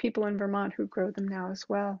there are people in Vermont who grow them now as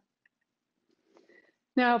well.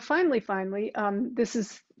 Now, finally, this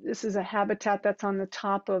is a habitat that's on the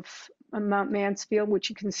top of Mount Mansfield, which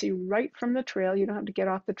you can see right from the trail. You don't have to get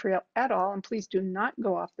off the trail at all, and please do not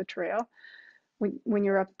go off the trail when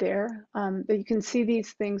you're up there. But you can see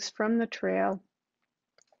these things from the trail.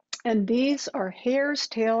 And these are hare's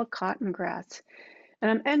tail cottongrass. And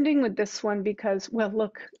I'm ending with this one because, well,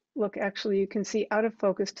 look, actually, you can see out of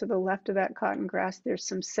focus to the left of that cotton grass, there's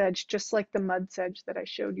some sedge, just like the mud sedge that I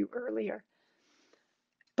showed you earlier.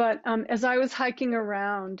 But as I was hiking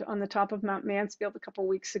around on the top of Mount Mansfield a couple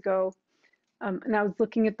weeks ago, and I was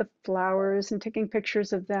looking at the flowers and taking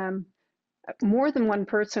pictures of them, more than one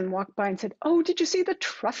person walked by and said, "Oh, did you see the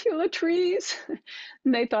truffula trees?"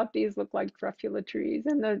 And they thought these looked like truffula trees.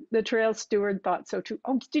 And the trail steward thought so too.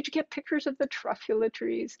 "Oh, did you get pictures of the truffula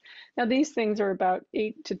trees?" Now, these things are about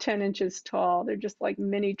 8 to 10 inches tall. They're just like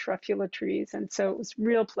mini truffula trees. And so it was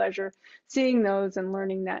real pleasure seeing those and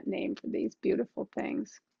learning that name for these beautiful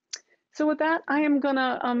things. So with that, I am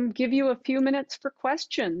gonna give you a few minutes for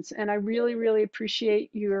questions. And I really, really appreciate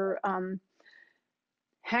your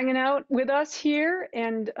hanging out with us here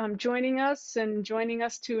and joining us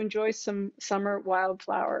to enjoy some summer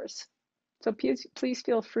wildflowers. So please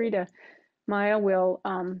feel free to, Maya will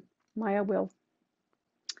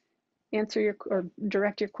answer or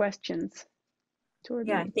direct your questions toward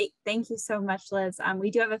me. Thank you so much, Liz.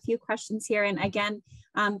 We do have a few questions here. And again,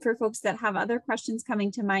 for folks that have other questions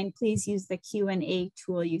coming to mind, please use the Q&A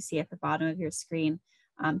tool you see at the bottom of your screen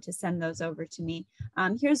to send those over to me.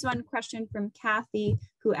 Here's one question from Kathy,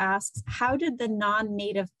 who asks, how did the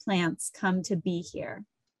non-native plants come to be here?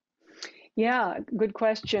 Yeah, good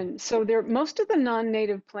question. So most of the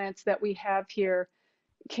non-native plants that we have here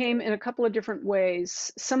came in a couple of different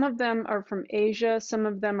ways. Some of them are from Asia, some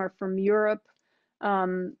of them are from Europe,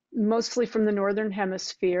 mostly from the Northern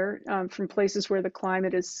Hemisphere, from places where the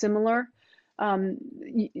climate is similar. The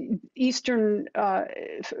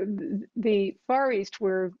Far East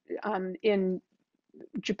were in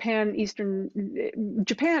Japan,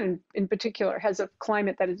 Japan in particular has a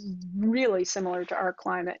climate that is really similar to our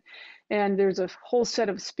climate. And there's a whole set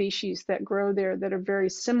of species that grow there that are very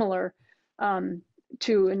similar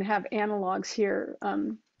to and have analogs here.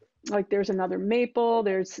 Like there's another maple,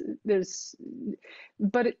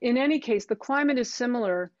 but in any case, the climate is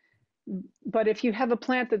similar. But if you have a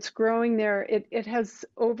plant that's growing there, it has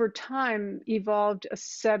over time evolved a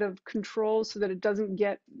set of controls so that it doesn't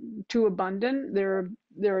get too abundant. It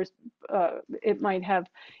might have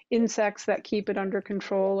insects that keep it under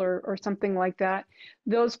control or something like that.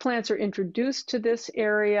 Those plants are introduced to this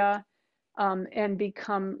area and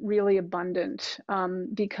become really abundant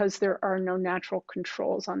because there are no natural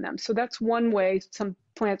controls on them. So that's one way some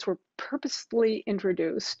plants were purposely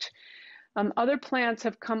introduced. Other plants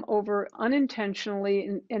have come over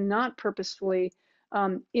unintentionally and not purposefully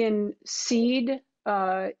in seed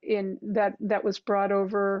that was brought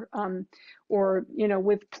over, or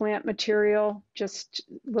with plant material, just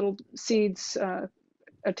little seeds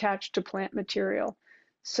attached to plant material.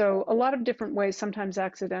 So a lot of different ways, sometimes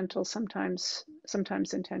accidental, sometimes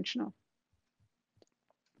intentional.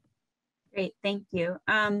 Great, thank you.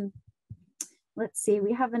 Let's see,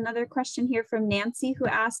 we have another question here from Nancy who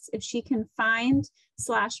asks if she can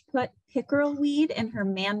find/put pickerel weed in her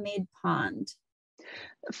man-made pond.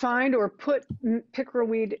 Find or put pickerel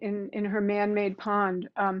weed in her man-made pond.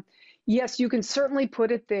 Yes, you can certainly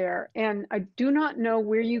put it there. And I do not know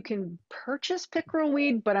where you can purchase pickerel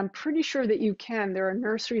weed, but I'm pretty sure that you can. There are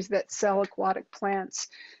nurseries that sell aquatic plants,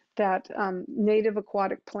 native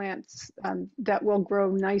aquatic plants that will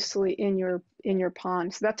grow nicely in your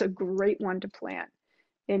pond. So that's a great one to plant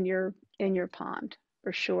in your pond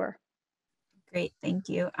for sure. Great, thank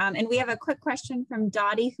you. And we have a quick question from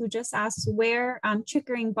Dottie who just asks where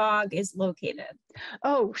Chickering Bog is located.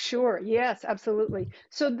 Oh, sure. Yes, absolutely.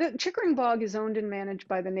 So the Chickering Bog is owned and managed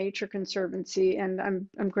by the Nature Conservancy, and I'm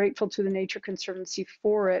grateful to the Nature Conservancy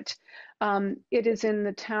for it. It is in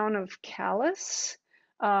the town of Calais.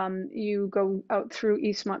 You go out through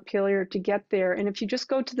East Montpelier to get there, and if you just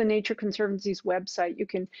go to the Nature Conservancy's website, you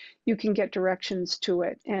can get directions to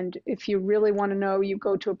it. And if you really want to know, you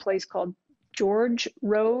go to a place called George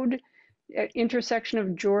Road, intersection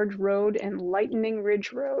of George Road and Lightning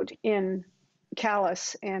Ridge Road in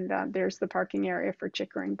Calais, and there's the parking area for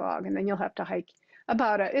Chickering Bog, and then you'll have to hike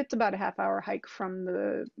it's about a half-hour hike from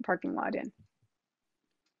the parking lot in.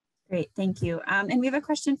 Great, thank you. And we have a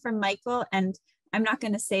question from Michael, and I'm not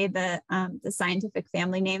going to say the scientific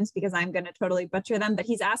family names because I'm going to totally butcher them, but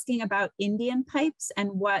he's asking about Indian pipes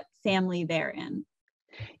and what family they're in.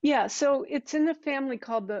 Yeah, so it's in the family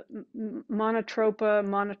called the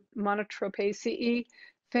Monotropaceae.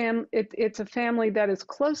 It's a family that is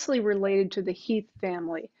closely related to the heath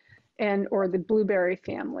family or the blueberry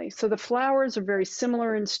family. So the flowers are very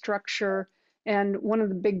similar in structure, and one of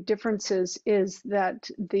the big differences is that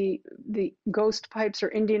the ghost pipes or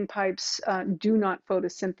Indian pipes do not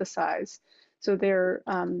photosynthesize. So they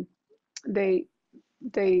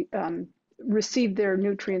receive their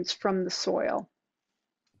nutrients from the soil.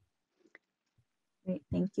 Great,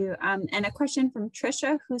 thank you. And a question from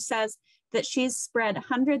Trisha who says that she's spread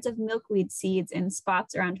hundreds of milkweed seeds in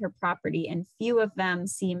spots around her property and few of them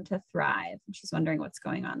seem to thrive. And she's wondering what's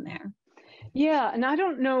going on there. Yeah, and I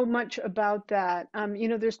don't know much about that.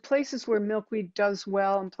 There's places where milkweed does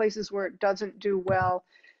well and places where it doesn't do well.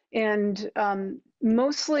 And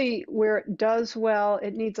mostly where it does well,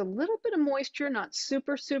 it needs a little bit of moisture, not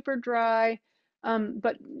super, super dry,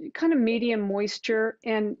 but kind of medium moisture.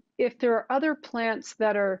 And if there are other plants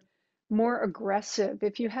that are more aggressive,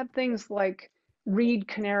 if you have things like reed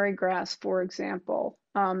canary grass, for example,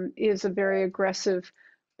 is a very aggressive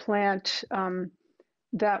plant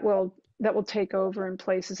that will take over in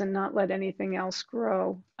places and not let anything else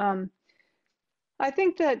grow. I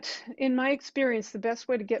think that in my experience, the best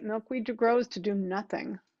way to get milkweed to grow is to do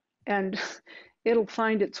nothing, and it'll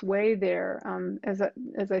find its way there. As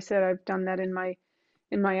I said, I've done that in my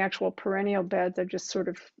actual perennial beds. I've just sort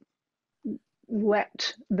of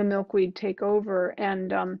let the milkweed take over,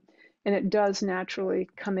 and it does naturally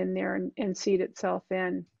come in there and seed itself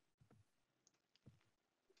in.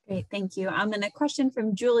 Great, thank you. And a question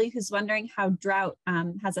from Julie who's wondering how drought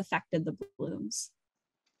has affected the blooms.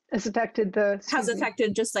 has affected the, Has excuse me.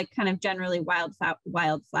 affected just like kind of generally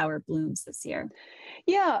wildflower blooms this year?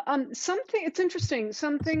 Yeah, it's interesting.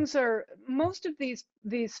 Some things are, most of these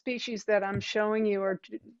species that I'm showing you are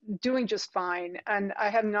doing just fine, and I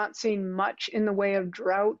have not seen much in the way of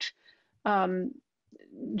um,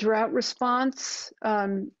 drought response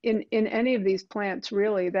in any of these plants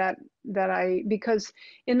really because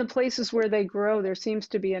in the places where they grow there seems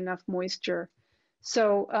to be enough moisture.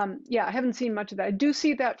 So yeah, I haven't seen much of that. I do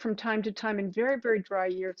see that from time to time in very, very dry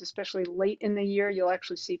years, especially late in the year. You'll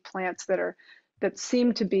actually see plants that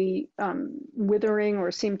seem to be withering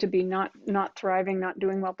or seem to be not thriving, not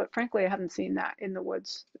doing well. But frankly, I haven't seen that in the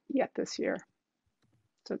woods yet this year.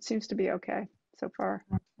 So it seems to be okay so far.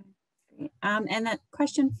 And that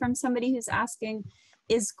question from somebody who's asking,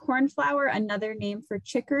 is cornflower another name for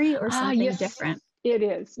chicory or something Yes, different? it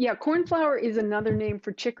is. Yeah, cornflower is another name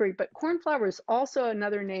for chicory, but cornflower is also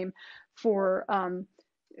another name for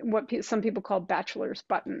what some people call bachelor's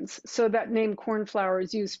buttons. So that name cornflower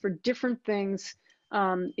is used for different things,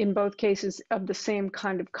 in both cases of the same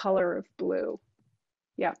kind of color of blue.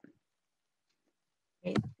 Yeah.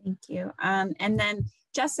 Great, thank you. And then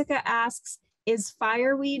Jessica asks, is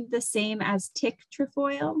fireweed the same as tick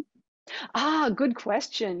trefoil? Good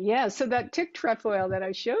question. Yeah, so that tick trefoil that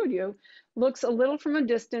I showed you looks a little from a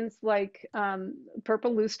distance like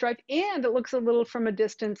purple loosestrife, and it looks a little from a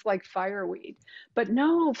distance like fireweed. But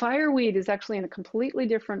no, fireweed is actually in a completely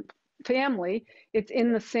different family. It's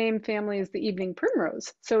in the same family as the evening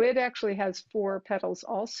primrose. So it actually has 4 petals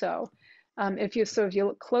also. If you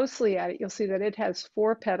look closely at it, you'll see that it has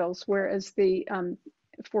 4 petals, whereas the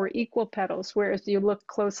 4 equal petals, whereas you look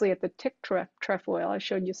closely at the tick trefoil, I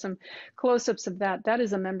showed you some close-ups of that. That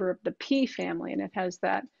is a member of the pea family, and it has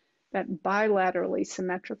that bilaterally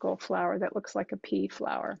symmetrical flower that looks like a pea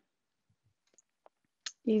flower.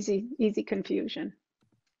 Easy confusion.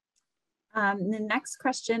 The next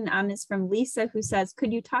question is from Lisa, who says,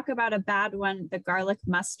 could you talk about a bad one, the garlic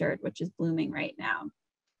mustard, which is blooming right now?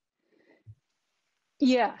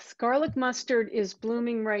 Yes, garlic mustard is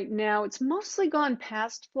blooming right now. It's mostly gone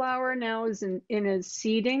past flower now, is in a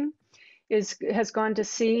seeding, has gone to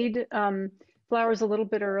seed. Flowers a little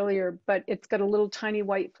bit earlier, but it's got a little tiny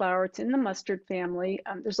white flower. It's in the mustard family.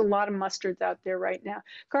 There's a lot of mustards out there right now.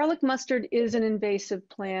 Garlic mustard is an invasive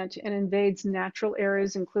plant and invades natural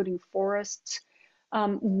areas, including forests.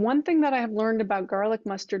 One thing that I have learned about garlic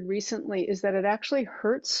mustard recently is that it actually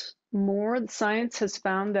hurts more. Science has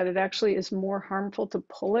found that it actually is more harmful to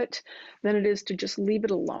pull it than it is to just leave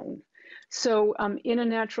it alone. So in a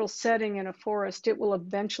natural setting in a forest, it will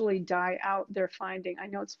eventually die out, they're finding. I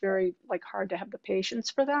know it's very hard to have the patience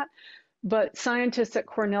for that, but scientists at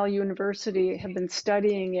Cornell University have been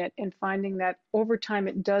studying it and finding that over time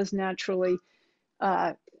it does naturally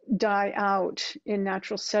die out in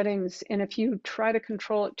natural settings. And if you try to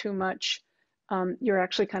control it too much, you're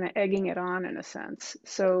actually kind of egging it on in a sense.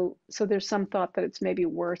 So there's some thought that it's maybe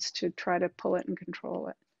worse to try to pull it and control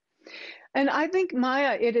it. And I think,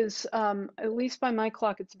 Maya, it is, at least by my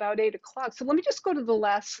clock, it's about 8 o'clock. So let me just go to the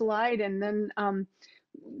last slide and then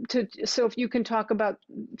so if you can talk about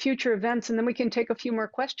future events, and then we can take a few more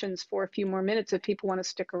questions for a few more minutes if people want to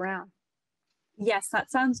stick around. Yes,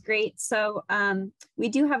 that sounds great. So we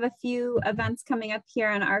do have a few events coming up here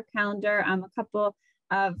on our calendar, a couple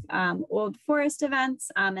of Old Forest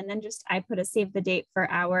events, and then I put a save the date for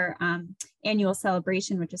our annual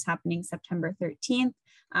celebration, which is happening September 13th.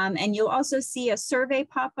 And you'll also see a survey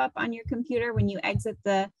pop up on your computer when you exit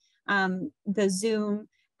the Zoom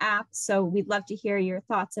app. So we'd love to hear your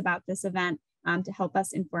thoughts about this event to help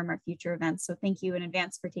us inform our future events. So thank you in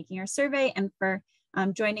advance for taking our survey and for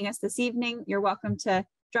joining us this evening. You're welcome to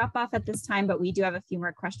drop off at this time, but we do have a few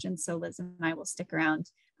more questions. So Liz and I will stick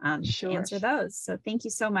around to answer those. So thank you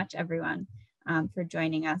so much, everyone, for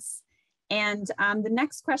joining us. And the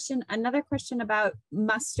next question, another question about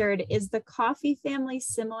mustard, is the coffee family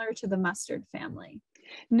similar to the mustard family?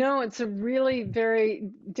 No, it's a really very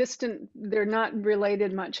distant, they're not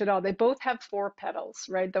related much at all. They both have 4 petals,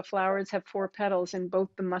 right? The flowers have 4 petals in both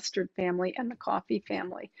the mustard family and the coffee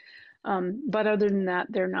family. But other than that,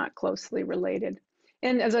 they're not closely related.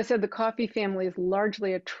 And as I said, the coffee family is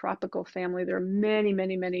largely a tropical family. There are many,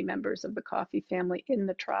 many, many members of the coffee family in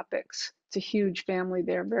the tropics. It's a huge family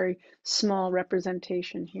there, very small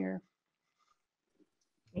representation here.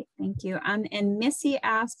 Great, thank you. And Missy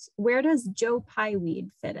asks, where does Joe Pyeweed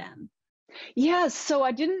fit in? Yes, so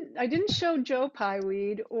I didn't show Joe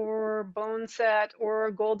Pyeweed or boneset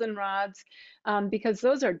or goldenrods because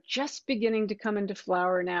those are just beginning to come into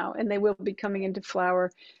flower now, and they will be coming into flower.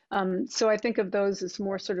 So I think of those as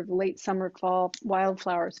more sort of late summer, fall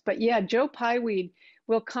wildflowers. But yeah, Joe Pyeweed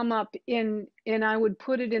will come up in, and I would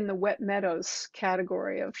put it in the wet meadows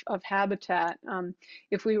category of habitat.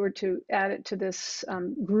 If we were to add it to this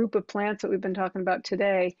group of plants that we've been talking about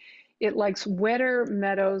today, it likes wetter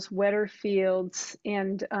meadows, wetter fields,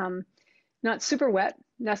 and not super wet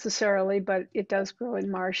necessarily, but it does grow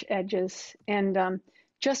in marsh edges. And I'm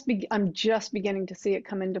just beginning to see it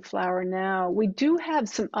come into flower now. We do have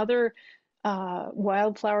some other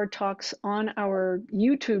wildflower talks on our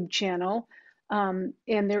YouTube channel. And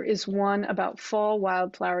there is one about fall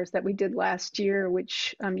wildflowers that we did last year,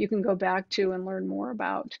 which you can go back to and learn more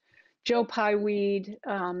about. Joe Pye weed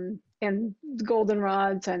and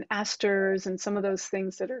goldenrods and asters and some of those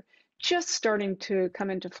things that are just starting to come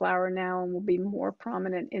into flower now and will be more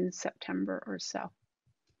prominent in September or so.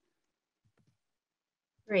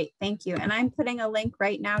 Great, thank you. And I'm putting a link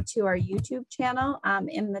right now to our YouTube channel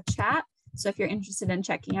in the chat. So if you're interested in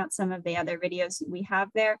checking out some of the other videos we have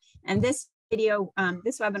there, and this video,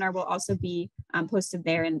 this webinar will also be posted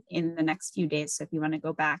there in the next few days. So if you want to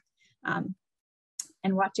go back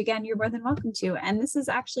and watch again, you're more than welcome to. And this is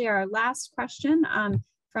actually our last question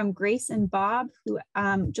from Grace and Bob, who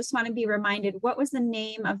just want to be reminded, what was the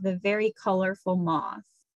name of the very colorful moth?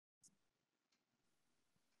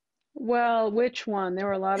 Well, which one? There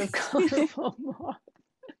were a lot of colorful moths.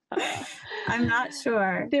 I'm not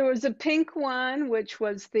sure. There was a pink one, which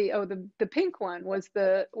was the pink one was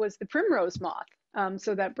the primrose moth.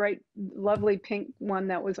 So that bright, lovely pink one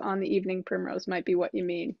that was on the evening primrose might be what you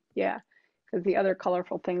mean. Yeah, because the other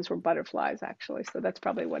colorful things were butterflies, actually. So that's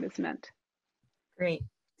probably what is meant. Great.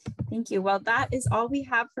 Thank you. Well, that is all we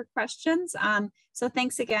have for questions. So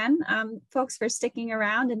thanks again, folks, for sticking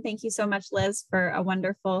around. And thank you so much, Liz, for a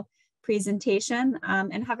wonderful presentation.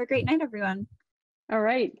 And have a great night, everyone. All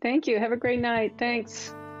right. Thank you. Have a great night.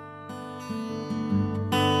 Thanks.